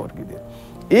භාෂාවට විදියට.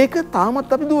 ඒක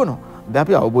තාමත් අපි දුවනවා. දැන්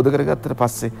අපි අවබෝධ කරගත්තට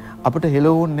පස්සේ අපිට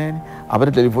හෙලෝ ඕනේ නැහැනේ.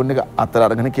 අපිට ටෙලිෆෝන් එක අතර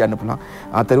අරගෙන කියන්න පුළුවන්.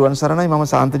 ආතරුවන් සරණයි මම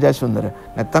සාන්ත ජයසුන්දර.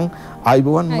 නැත්තම්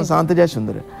ආයිබෝවන් මම සාන්ත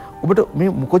ජයසුන්දර. ඔබට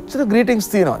මේ කොච්චර ග්‍රීටින්ග්ස්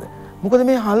තියනවද? මොකද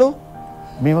මේ හලෝ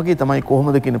මේ වගේ තමයි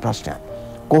කොහොමද කියන ප්‍රශ්නයක්.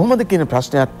 කොහොමද කියන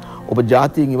ප්‍රශ්නයත් ඔබ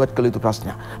ජාතියෙන් ඉවත් කළ යුතු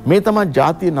ප්‍රශ්නයක්. මේ තමයි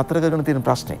ජාතිය නතර කරගෙන තියෙන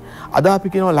ප්‍රශ්නේ. අද අපි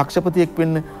කියනවා ලක්ෂපතියෙක්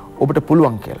වෙන්න ඔබට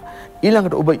පුළුවන් කියලා.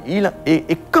 ඊළඟට ඔබ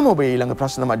එක්කම ඔබ ඊළඟ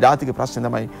ප්‍රශ්න තමයි ජාතික ප්‍රශ්නේ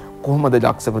තමයි කොහොමද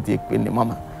ලක්ෂපතියෙක් වෙන්නේ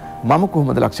මම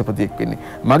කොහොමද ලක්ෂපතියෙක් වෙන්නේ?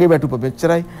 මගේ වැටුප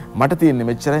මෙච්චරයි, මට තියෙන්නේ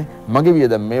මෙච්චරයි, මගේ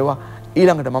වියදම් මේවා.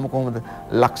 ඊළඟට මම කොහොමද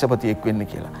ලක්ෂපතියෙක් වෙන්නේ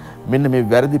කියලා. මෙන්න මේ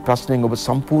වැරදි ප්‍රශ්නෙන් ඔබ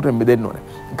සම්පූර්ණයෙන් මිදෙන්න ඕනේ.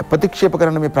 ඒක ප්‍රතික්ෂේප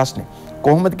කරන්න මේ ප්‍රශ්නේ.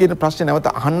 කොහොමද කියන ප්‍රශ්නේ නැවත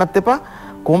අහන්නත් එපා.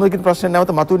 කොහොමද කියන ප්‍රශ්නේ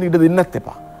නැවත මතුවෙන්න ඉඩ දෙන්නත්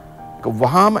එපා. ඒක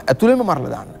වහාම ඇතුළෙම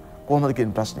මරලා දාන්න. කොහොමද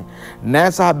කියන ප්‍රශ්නේ. නෑ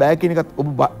සහ බෑ කියන එකත්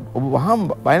ඔබ වහාම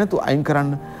බය නැතුව අයින්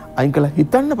කරන්න. අයින් කළා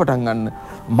හිතන්න පටන් ගන්න.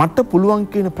 මට පුළුවන්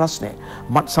කියන ප්‍රශ්නේ.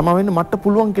 සමවෙන්න මට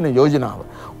පුළුවන් කියන යෝජනාව.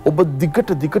 ඔබ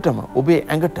දිගටම ඔබේ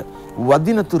ඇඟට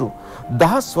වදිනතුරු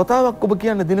දහස් වතාවක් ඔබ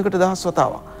කියන්නේ දිනකට දහස්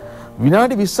වතාවක්.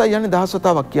 විනාඩි 20යි යන්නේ දහස්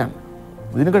වතාවක් කියන්නේ.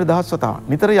 දිනකට දහස් වතාවක්.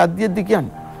 නිතර යද්දි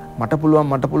කියන්නේ මට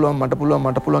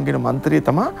පුළුවන් කියන මන්ත්‍රය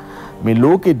තමයි මේ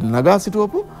ලෝකේ නගා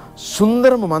සිටවපු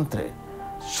සුන්දරම මන්ත්‍රය.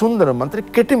 සුන්දර මන්ත්‍රය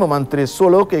කෙටිම මන්ත්‍රය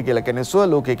ස්වලෝකය කියලා කියන්නේ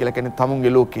ස්වලෝකය කියලා කියන්නේ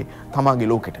තමුන්ගේ ලෝකේ තමාගේ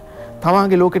ලෝකෙට.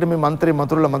 තමාගේ ලෝකෙට මේ මන්ත්‍රය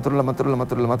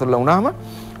මතුරලා වුණාම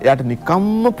එයාට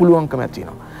නිකම්ම පුළුවන්කම ඇති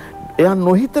වෙනවා. එයා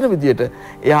නොහිතන විදියට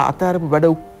එයා අතාරපු වැඩ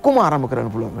ඔක්කොම ආරම්භ කරන්න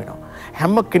පුළුවන් වෙනවා.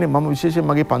 හැම කෙනෙක් මම විශේෂයෙන්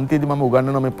මගේ පන්තියේදී මම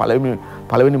උගන්වන මේ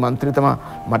පළවෙනි මන්ත්‍රය තමයි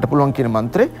මට පුළුවන් කියන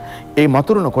මන්ත්‍රේ. ඒ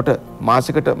මතුරුනකොට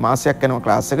මාසයක් යනවා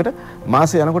ක්ලාස් එකට.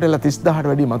 මාසෙ යනකොට එලා 30000ට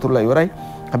වැඩි මතුරුලා ඉවරයි.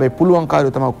 හැබැයි පුළුවන්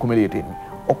කාර්යය තමයි ඔක්කොම එළියට එන්නේ.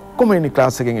 ඔක්කොම එන්නේ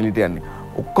ක්ලාස් එකෙන් එළියට යන්නේ.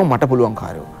 ඔක්කොම මට පුළුවන්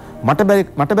කාර්යය. මට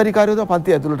බැරි කාර්යය තමයි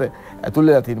පන්තිය ඇතුළට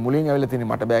වෙලා තියෙන්නේ. මුලින් ඇවිල්ලා තියෙන්නේ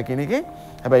මට බෑ කියන එකේ.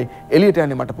 හැබැයි එළියට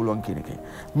යන්නේ මට පුළුවන් කියන එකේ.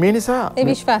 මේ නිසා ඒ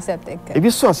විශ්වාසයත් එක්ක. ඒ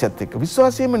විශ්වාසයත් එක්ක.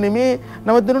 විශ්වාසයෙන්ම නෙමේ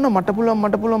නවද්දනවා මට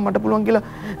පුළුවන් කියලා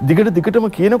දිගටම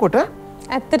කියනකොට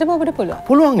ඇත්තටම ඔබට පුළුවන්.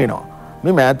 පුළුවන් වෙනවා.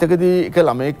 මේ මෑතකදී එක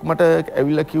ළමයෙක් මට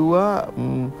ඇවිල්ලා කිව්වා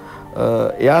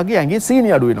එයාගේ ඇඟේ සීනි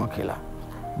අඩු වෙනවා කියලා.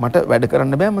 මට වැඩ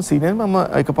කරන්න බෑ මම සීනි මම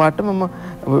එකපාරට මම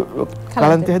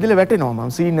කලන්තය හැදිලා වැටෙනවා මම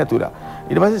සීනි නැතුලා.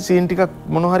 ඊට පස්සේ සීනි ටිකක්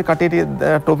මොනවා හරි කටේ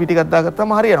ටොෆි ටිකක් දාගත්තාම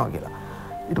හරියනවා කියලා.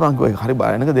 ඊට මම කිව්වා හරි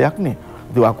භයානක දෙයක් නේ.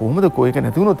 ඉතින් ආ කොහොමද කොයික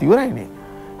නැති වුණොත් ඉවරයිනේ.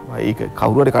 ඒක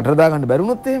කවුරු හරි කටට දාගන්න බැරි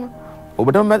වුණොත් එහෙම.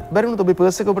 ඔබටම බැරි වුණොත් ඔබේ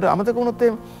පර්ස් එක ඔබට අමතක වුණොත්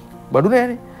එහෙම බඩු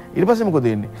නෑනේ. ඊට පස්සේ මොකද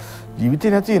වෙන්නේ?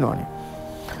 ජීවිතේ නැති වෙනවනේ.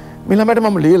 මේ ළමයට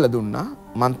මම ලියලා දුන්නා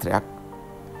මන්ත්‍රයක්.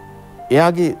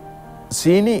 එයාගේ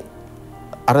සීනි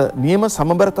අර නියම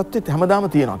සමබර තත්ත්වෙත් හැමදාම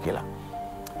තියෙනවා කියලා.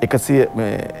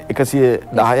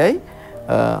 110යි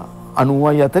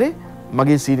 90යි අතරේ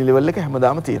මගේ සීනි ලෙවල් එක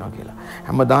හැමදාම තියෙනවා කියලා.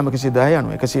 හැමදාම 110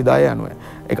 90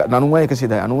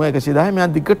 110 මම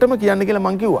දිගටම කියන්න කියලා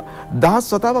මං කිව්වා.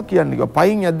 10 වතාවක් කියන්න කිව්වා.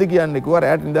 පයින් යද්ද කියන්න කිව්වා.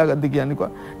 රැට නිදාගද්ද කියන්න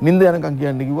කිව්වා. නිින්ද යනකම්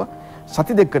කියන්න කිව්වා.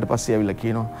 සති දෙකකට පස්සේ ඇවිල්ලා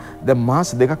කියනවා දැන් මාස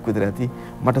දෙකක් විතර ඇති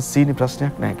මට සීනි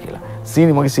ප්‍රශ්නයක් නැහැ කියලා.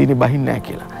 මගේ සීනි බහින්නේ නැහැ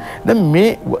කියලා. දැන් මේ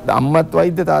අම්මත්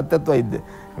වෛද්‍ය තාත්තත් වෛද්‍ය.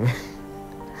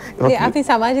 අපි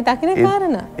සමාජයේ දකින්න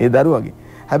කාරණා. ඒ දරුවගේ.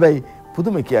 හැබැයි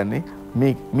පුදුම කියන්නේ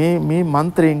මේ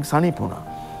මන්ත්‍රයෙන් සනීප වුණා.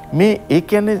 ඒ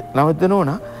කියන්නේ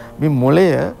නවදනෝනා මේ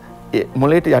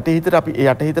මොළයට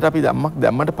යටිහිතට අපි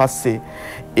දැම්මට පස්සේ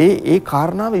ඒ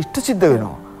කාරණාව ඉෂ්ට සිද්ධ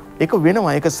වෙනවා. ඒක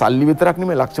වෙනවා. ඒක සල්ලි විතරක්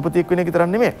නෙමෙයි ලක්ෂපතියෙක් වෙන එක විතරක්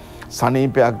නෙමෙයි.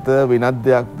 සනීපයක්ද වෙනත්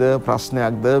දෙයක්ද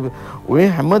ප්‍රශ්නයක්ද ඔය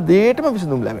හැම දෙයකටම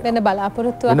විසඳුම් ලැබෙනවා.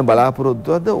 වෙන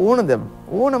බලාපොරොත්තුවක්ද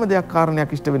ඕනම දෙයක් කාරණයක්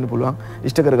ඉෂ්ට වෙන්න පුළුවන්.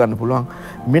 ඉෂ්ට කරගන්න පුළුවන්.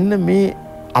 මෙන්න මේ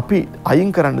අපි අයින්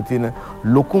කරන්න තියෙන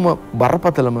ලොකුම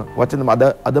බරපතලම වචන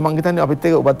අද මං හිතන්නේ අපිත්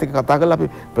එක්ක ඔබත් එක්ක කතා කරලා අපි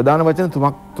ප්‍රධාන වචන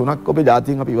තුනක් ඔබේ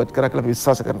ජාතියෙන් අපි ඉවත් කරා කියලා අපි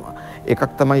විශ්වාස කරනවා. එකක්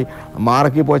තමයි මාර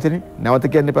කියපු වචනේ. නැවත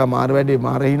කියන්න එපා මාර වැඩේ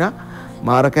මාර හිනා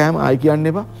මාර කෑම ආයි කියන්න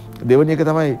එපා. දෙවෙනි එක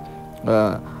තමයි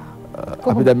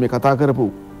අපි දැන් මේ කතා කරපු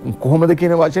කොහොමද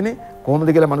කියන වචනේ කොහොමද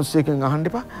කියලා මිනිස්සෙක්ගෙන් අහන්න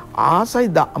එපා. ආසයි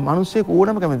මිනිස්සෙක්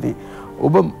ඕනම කැමති.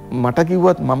 ඔබ මට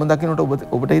කිව්වත් මම දකින්නට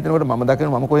ඔබට හිතනකොට මම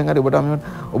දකින්න මම කොහෙන් හරි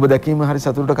ඔබ දැකීම හරි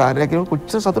සතුටට කාර්යයක් කියනකොට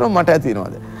කොච්චර සතුටක් මට ඇති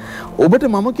වෙනවද? ඔබට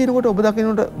මම කියනකොට ඔබ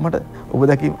දකින්නට මට ඔබ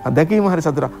දැකීම හරි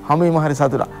සතුටක්, හැමීම හරි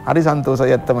සතුටක්, හරි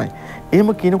සන්තෝෂයක් තමයි. එහෙම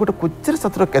කියනකොට කොච්චර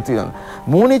සතුටක් ඇති වෙනවද?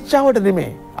 මූණ ඉච්ඡාවට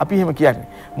නෙමෙයි අපි එහෙම කියන්නේ.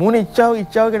 මූණ ඉච්ඡාව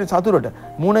කියන්නේ සතුටට.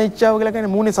 මූණ ඉච්ඡාව කියලා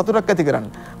කියන්නේ මූණේ සතුටක් ඇති කරන්න.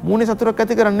 මූණේ සතුටක්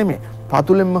ඇති කරන්න නෙමෙයි.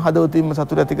 පතුලෙන්ම හදවතින්ම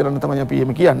සතුට ඇති කරන්න තමයි අපි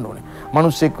එහෙම කියන්න ඕනේ.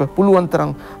 මිනිස්සෙක් පුළුවන්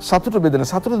තරම් සතුට බෙදෙන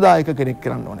සතුටුදායක කෙනෙක්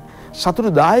කරන්න ඕනේ.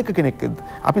 සතුටුදායක කෙනෙක්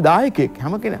අපි දායකයෙක්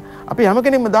අපි හැම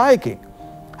කෙනෙක්ම දායකයෙක්.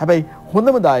 හැබැයි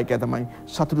හොඳම දායකයා තමයි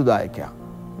සතුටුදායකයා.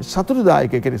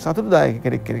 සතුටුදායක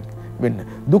කෙනෙක් වෙන්න.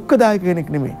 දුක්ඛදායක කෙනෙක්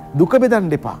නෙමෙයි. දුක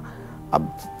බෙදන්න එපා.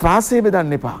 ත්‍රාසය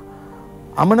බෙදන්න එපා.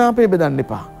 අමනාපය බෙදන්න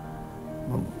එපා.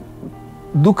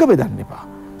 දුක බෙදන්න එපා.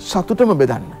 සතුටම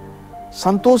බෙදන්න.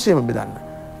 සන්තෝෂයම බෙදන්න.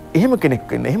 එහෙම කෙනෙක්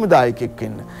වෙන්න. එහෙම දායකයෙක්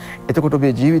වෙන්න. එතකොට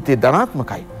ඔබේ ජීවිතේ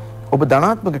ධනාත්මකයි. ඔබ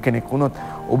ධනාත්මක කෙනෙක් වුණොත්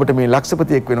ඔබට මේ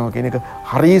ලක්ෂපතියෙක් වෙනවා කියන එක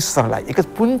හරිය සරලයි. ඒක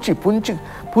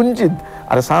පුංචි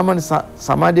අර සාමාන්‍ය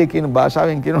සමාජයේ කියන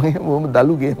භාෂාවෙන් කියනවා බොහොම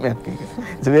දලු ගේම් එකක් ඒක.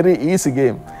 It's a very easy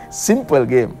game. Simple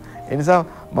game. ඒ නිසා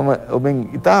මම ඔබෙන්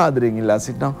ඉතා ආදරෙන් ඉල්ලා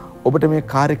සිටිනවා ඔබට මේ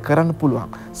කාර්ය කරන්න පුළුවන්.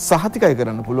 සහතිකයි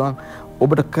කරන්න පුළුවන්.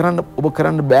 ඔබ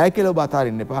කරන්න බෑ කියලා ඔබ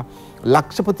අතාරින්න එපා.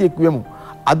 ලක්ෂපතියෙක් වෙමු.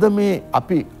 අද මේ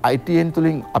අපි ITN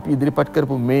තුලින් අපි ඉදිරිපත්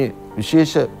කරපු මේ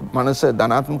විශේෂ මනස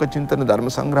ධනාත්මක චින්තන ධර්ම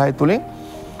සංග්‍රහය තුලින්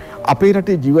අපේ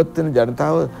රටේ ජීවත් වෙන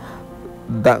ජනතාව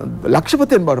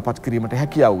ලක්ෂපතියන් බවට පත් කිරීමට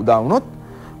හැකියාව උදා වුණොත්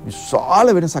විශාල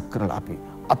වෙනසක් කරලා අපි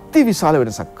අති විශාල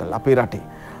වෙනසක් කරලා අපේ රටේ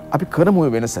අපි කරමු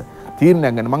වෙනස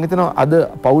තීරණයක් ගන්න. මම හිතනවා අද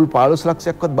පවුල් 15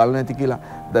 ලක්ෂයක්වත් බලන්න නැති කියලා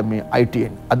දැන් මේ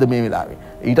ITN අද මේ වෙලාවේ.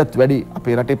 ඊටත් වැඩි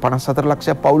අපේ රටේ 54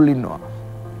 ලක්ෂයක් පවුල් ඉන්නවා.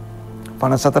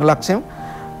 54 ලක්ෂයෙන්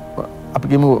අපි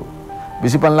කියමු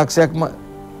 25 ලක්ෂයක්ම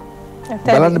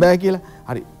බලන්න බෑ කියලා.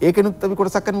 හරි. ඒකෙනුත් අපි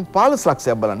කොටසක් කරමු 15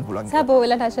 ලක්ෂයක් බලන්න පුළුවන්. සබෝ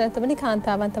වෙලට අශරතමනි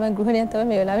කාන්තාවන් තමයි ගෘහණියන් තමයි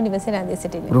මේ වෙලාවේ නිවසේ රැඳී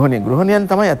සිටින්නේ. ගෘහණියන්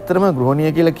තමයි ඇත්තටම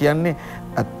ගෘහණිය කියලා කියන්නේ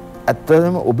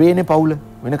ඇත්තටම ඔබේනේ පවුල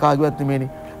වෙන කාගේවත් නෙමෙයිනේ.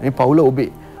 මේ පවුල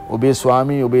ඔබේ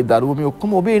ස්වාමී ඔබේ දරුවෝ මේ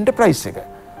ඔක්කොම ඔබේ එන්ටර්ප්‍රයිස් එක.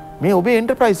 මේ ඔබේ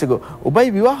එන්ටර්ප්‍රයිස් එක. ඔබයි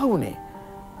විවාහ වුණේ.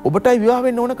 ඔබටයි විවාහ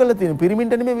වෙන්න ඕන කළා තියෙන.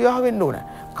 පිරිමින්ට නෙමෙයි විවාහ වෙන්න ඕන.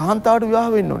 කාන්තාවට විවාහ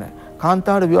වෙන්න ඕන.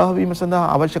 කාන්තාවට විවාහ වීම සඳහා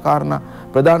අවශ්‍ය කාරණා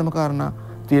ප්‍රධානම කාරණා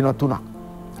තියෙනවා 3ක්.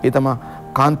 ඒ තමයි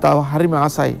කාන්තාව හරිම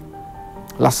ආසයි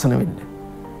ලස්සන වෙන්න.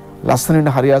 ලස්සන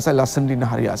වෙන්න හරි ආසයි, ලස්සනට ඉන්න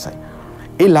හරි ආසයි.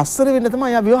 ඒ ලස්සන වෙන්න තමයි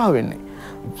එයා විවාහ වෙන්නේ.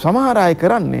 සමහර අය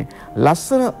කරන්නේ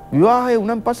ලස්සන විවාහය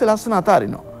වුණාන් පස්සේ ලස්සන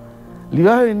අතාරිනවා.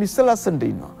 විවාහය වෙන්න ඉස්සෙල්ලා ලස්සනට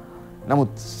ඉන්නවා.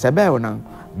 නමුත් සැබෑව නම්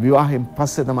විවාහයෙන්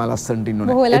පස්සේ තමයි ලස්සනට ඉන්න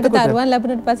ඕනේ. බොහෝ වෙලාවට දරුවන්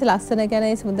ලැබුණාට පස්සේ ලස්සන ගැන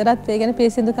ඒ සුන්දරත්වය ගැන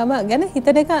පිරිසිදුකම ගැන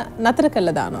හිතන එක නතර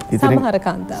කරලා දානවා. සමහර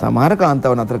කාන්තාව. සමහර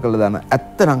කාන්තාව නතර කරලා දානවා.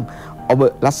 ඇත්තනම් ඔබ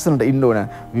ලස්සනට ඉන්න ඕන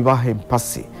විවාහයෙන්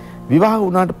පස්සේ. විවාහ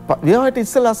වුණාට විවාහයට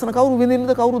ඉස්සෙල්ලා ලස්සන කවුරු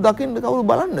විඳින්නද, කවුරු දකින්නද, කවුරු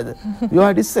බලන්නද?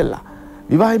 විවාහයට ඉස්සෙල්ලා.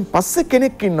 විවාහයෙන් පස්සේ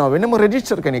කෙනෙක් ඉන්නවා, වෙනම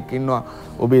රෙජිස්ටර් කෙනෙක් ඉන්නවා.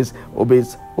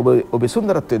 ඔබේ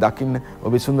සුන්දරත්වය දකින්න,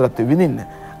 ඔබේ සුන්දරත්වය විඳින්න.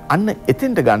 අන්න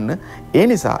එතෙන්ට ගන්න. ඒ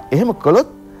නිසා එහෙම කළොත්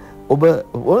ඔබ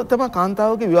තමයි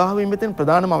කාන්තාවගේ විවාහ වීමේ තියෙන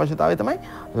ප්‍රධානම අවශ්‍යතාවය තමයි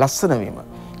ලස්සන වීම.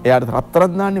 එයාට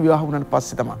රත්තරන් දාන්නේ විවාහ වුණාට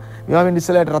පස්සේ තමයි. විවාහ වෙන්න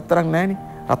ඉස්සෙල්ලා රත්තරන් නැහැනේ.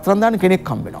 රත්තරන් දාන්න කෙනෙක්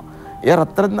හම්බ වෙනවා. එයා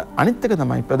රත්තරන් අනිත් එක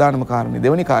තමයි ප්‍රධානම කාරණේ.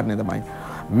 දෙවෙනි කාරණේ තමයි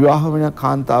විවාහ වෙන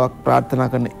කාන්තාවක් ප්‍රාර්ථනා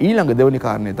කරන ඊළඟ දෙවෙනි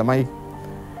කාරණේ තමයි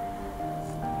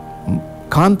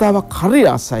කාන්තාවක් හරි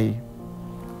ආසයි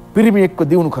පිරිමියෙක්ව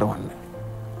දියුණු කරවන්න.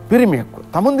 පිරිමියෙක්ව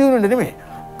තමුන් දියුණු වෙන්න නෙමෙයි.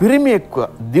 පිරිමියෙක්ව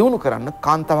දියුණු කරන්න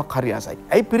කාන්තාවක් හරි ආසයි.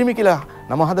 ඇයි පිරිමි කියලා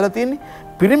නම හදලා තියෙන්නේ?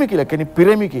 පිරිමි කියලා කියන්නේ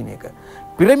පිරිමි කියන එක.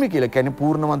 පිරිමි කියලා කියන්නේ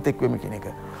පූර්ණවන්තයෙක් වෙම කියන එක.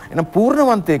 එහෙනම්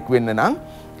පූර්ණවන්තයෙක් වෙන්න නම්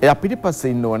එයා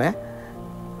පිටිපස්සේ ඉන්න ඕනේ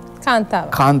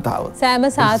කාන්තාව. සෑම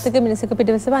සාර්ථක මිනිසෙකු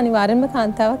පිටිපස්සම අනිවාර්යෙන්ම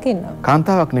කාන්තාවක් ඉන්නවා.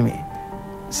 කාන්තාවක් නෙමෙයි.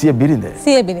 සිය බිරිඳ.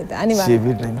 සිය බිරිඳ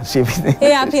අනිවාර්යයෙන්. සිය බිරිඳ.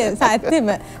 ඒ අපි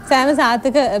සත්‍යෙම සෑම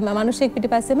සාර්ථක මිනිසෙක්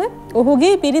පිටිපස්සෙම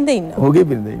ඔහුගේ බිරිඳ ඉන්නවා. ඔහුගේ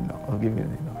බිරිඳ ඉන්නවා.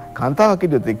 කාන්තාවක්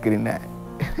ඉදිරියට එක් කරන්නේ නැහැ.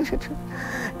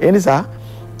 ඒ නිසා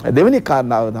දෙවෙනි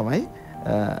කාරණාව තමයි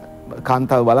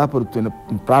කාන්තාව බලාපොරොත්තු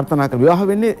වෙන ප්‍රාර්ථනා කර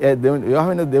විවාහ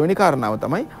වෙන දෙවෙනි කාරණාව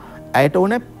තමයි ඇයට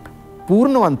ඕන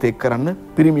පූර්ණවන්තයෙක් කරන්න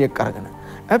පිරිමියෙක් අරගෙන.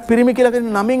 පිරිමි කියලා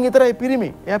කියන්නේ නමින් විතරයි පිරිමි.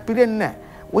 එයා පිරෙන්නේ නැහැ.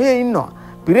 ඔය ඉන්නවා.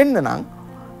 පිරෙන්න නම්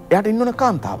එයාට ඉන්න ඕන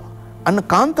කාන්තාව. අන්න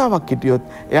කාන්තාවක් හිටියොත්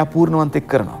එයා පූර්ණවන්තයෙක්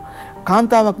කරනවා.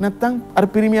 කාන්තාවක් නැත්තම් අර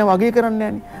පිරිමියව අගය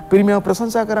කරන්නේ නැහනේ. පිරිමියව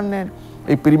ප්‍රශංසා කරන්නේ නැහනේ.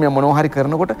 ඒ පිරිමිය මොනවා හරි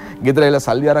කරනකොට ගෙදර ඇවිල්ලා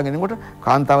සල්ලි අරන් එනකොට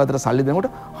කාන්තාව අතර සල්ලි දෙනකොට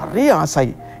හරි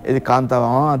ආසයි. ඒ කාන්තාව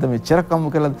අද මෙච්චර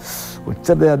කම්ම කළා.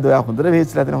 ඔච්චර දෙයක්ද ඔයා හොඳට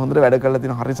වෙහෙසලා තියෙන හොඳට වැඩ කරලා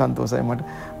තියෙන හරි සන්තෝෂයි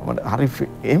මට හරි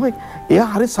එහෙම එයා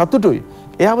හරි සතුටුයි.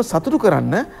 එයාව සතුටු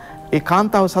කරන්න ඒ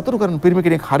කාන්තාව සතුටු කරන පිරිමි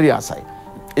කෙනෙක් හරි ආසයි.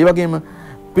 ඒ වගේම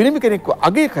පිරිමි කෙනෙක්ව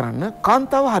අගය කරන්න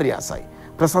කාන්තාව හරි ආසයි.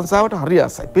 ප්‍රශංසාවට හරි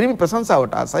ආසයි. පිරිමි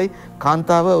ප්‍රශංසාවට ආසයි.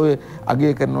 කාන්තාව ඔය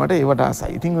අගය කරනවට ඒවට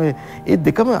ආසයි. ඉතින් ඔය ඒ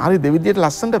දෙකම හරි දෙවිදියට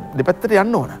ලස්සනට දෙපැත්තට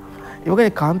යන්න ඕන. ඒ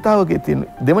වගේ කාන්තාවගේ තියෙන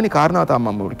දෙවෙනි කාරණාව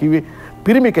තමයි මම කිව්වේ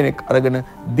පිරිමි කෙනෙක් අරගෙන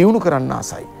දියුණු කරන්න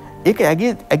ආසයි. ඒක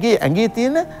ඇගේ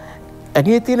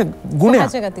තියෙන ගුණයක්.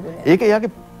 ඒක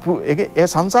එයාගේ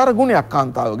සංසාර ගුණයක්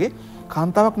කාන්තාවගේ.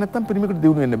 කාන්තාවක් නැත්තම් පිරිමිකට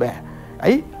දියුණු වෙන්න බෑ.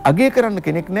 ඇයි? අගය කරන්න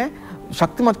කෙනෙක් නැහැ,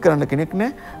 ශක්තිමත් කරන්න කෙනෙක්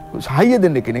නැහැ, සහාය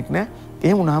දෙන්න කෙනෙක් නැහැ.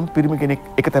 එහෙම වුණාම පිරිමි කෙනෙක්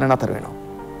එක තැන නතර වෙනවා.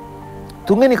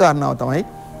 තුන්වෙනි කාරණාව තමයි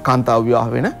කාන්තාව විවාහ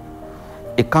වෙන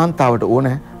ඒ කාන්තාවට ඕන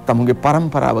තමුන්ගේ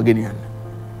පරම්පරාව ගෙනියන්න.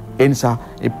 ඒ නිසා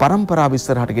ඒ පරම්පරාව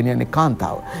ඉස්සරහට ගෙනියන්නේ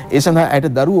කාන්තාව. ඒ සඳහා ඇයට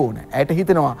දරුවෝ ඕන. ඇයට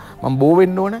හිතෙනවා මම බෝ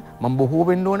වෙන්න ඕන, මම බොහෝ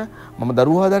වෙන්න ඕන, මම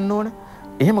දරුවෝ හදන්න ඕන.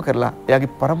 එහෙම කරලා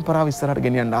එයාගේ පරම්පරාව ඉස්සරහට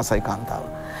ගෙනියන්න ආසයි කාන්තාව.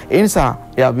 ඒ නිසා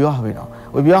එයා විවාහ වෙනවා.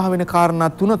 ওই විවාහ වෙන කාරණා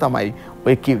තුන තමයි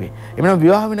ඔය කිව්වේ. එමනම්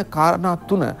විවාහ වෙන කාරණා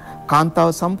තුන කාන්තාව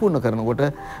සම්පූර්ණ කරනකොට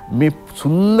මේ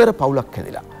සුන්දර පවුලක්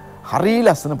හැදිලා. හරිය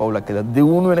ලස්සන පවුලක් හැදලා,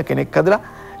 දියුණු වෙන කෙනෙක් හැදලා,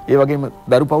 ඒ වගේම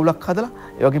දරු පවුලක් හදලා,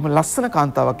 ඒ වගේම ලස්සන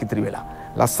කාන්තාවක් ඉතිරි වෙලා.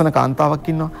 ලස්සන කාන්තාවක්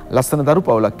ඉන්නවා, ලස්සන දරු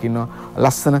පවුලක් ඉන්නවා,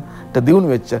 ලස්සනට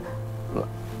දියුණු වෙච්ච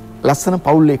ලස්සන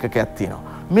පවුල් ඒකකයක් තියෙනවා.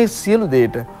 මේ සියලු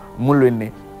දේට මුල්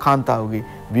වෙන්නේ කාන්තාවගේ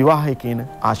විවාහය කියන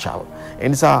ආශාව. ඒ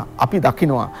නිසා අපි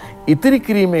දකිනවා ඉතිරි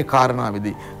කිරීමේ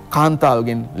කාරණාවේදී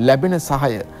කාන්තාවගෙන් ලැබෙන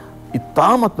සහාය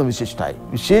ඉතාමත්ම විශිෂ්ටයි.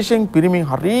 විශේෂයෙන් පිරිමින්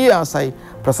හරිය ආසයි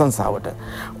ප්‍රශංසාවට.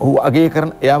 ඔහු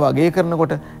එයාව අගය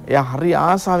කරනකොට එයා හරිය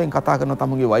ආසාවෙන් කතා කරන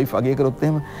තමුගේ වයිෆ් අගය කරොත්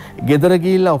එහෙම ගෙදර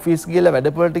ගිහිල්ලා ඔෆිස් ගිහිල්ලා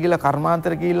වැඩපොළට ගිහිල්ලා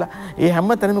කර්මාන්තර ගිහිල්ලා ඒ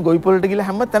හැම තැනම ගොවිපොළට ගිහිල්ලා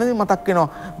හැම තැනම මතක්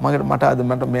වෙනවා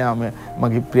මට මෙයා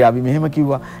මගේ ප්‍රියාවි මෙහෙම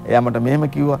කිව්වා, එයා මට මෙහෙම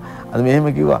කිව්වා, අද මෙහෙම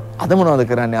කිව්වා, අද මොනවද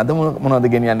කරන්නේ, අද මොනවද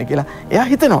ගෙනියන්නේ කියලා එයා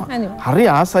හිතනවා. හරිය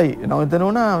ආසයි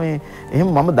නවතනෝනා මේ එහෙම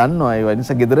මම දන්නවා ඒ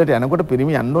නිසා ගෙදරට යනකොට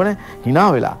පිරිමි යන්න ඕනේ hina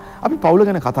වෙලා. අපි පවුල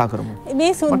ගැන කතා කරමු.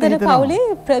 මේ සුන්දර පවුලේ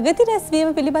ප්‍රගති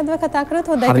රැස්වීම පිළිබඳව කතා කරොත්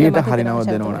හොඳයි කියලා මට හිතෙනවා.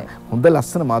 හරියටම දෙනවනේ. හොඳ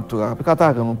ලස්සන මාතෘකාවක් අපි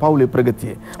කතා කරමු පවුලේ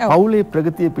ප්‍රගතිය. පවුලේ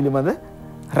ප්‍රගතිය පිළිබඳ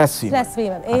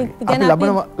රැස්වීම. ඒ ගැන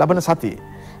අපි ලබන සතියේ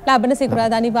ලබන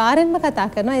සිකුරාදා අනිවාර්යෙන්ම කතා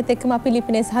කරනවා. ඒත් එක්කම අපි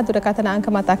ලිපිනේ සහ දුරකථන අංක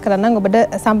මතක් කරන්නම් ඔබට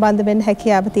සම්බන්ධ වෙන්න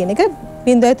හැකියාව තියෙන එක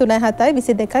 037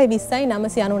 22 20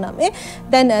 999.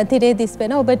 දැන් තිරේ දිස්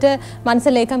වෙන ඔබට මනස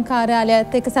ලේකම්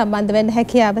කාර්යාලයත් එක්ක සම්බන්ධ වෙන්න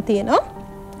හැකියාව තියෙනවා.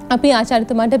 අපි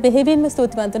ආචාර්යතුමාට බෙහෙවින්ම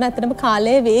ස්තුතිවන්ත වෙනවා. අතරම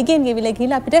කාලය වේගෙන් ගෙවිලා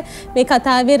ගිහිල්ලා අපිට මේ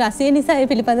කතාවේ රසය නිසා ඒ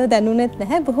පිළිබඳව දැනුනෙත්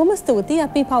නැහැ. බොහොම ස්තුතියි.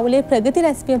 අපි පවුලේ ප්‍රගති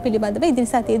රැස්වීම පිළිබඳව ඉදිරි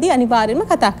සතියේදී අනිවාර්යයෙන්ම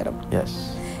කතා කරමු. Yes.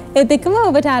 ඒ දෙකම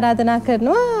ඔබට ආරාධනා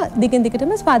කරනවා දිගින්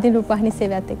දිගටම ස්වාධීන රූපවාහිනී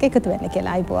සේවයත් එක්ක එකතු වෙන්න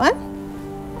කියලා. අයබෝවන්.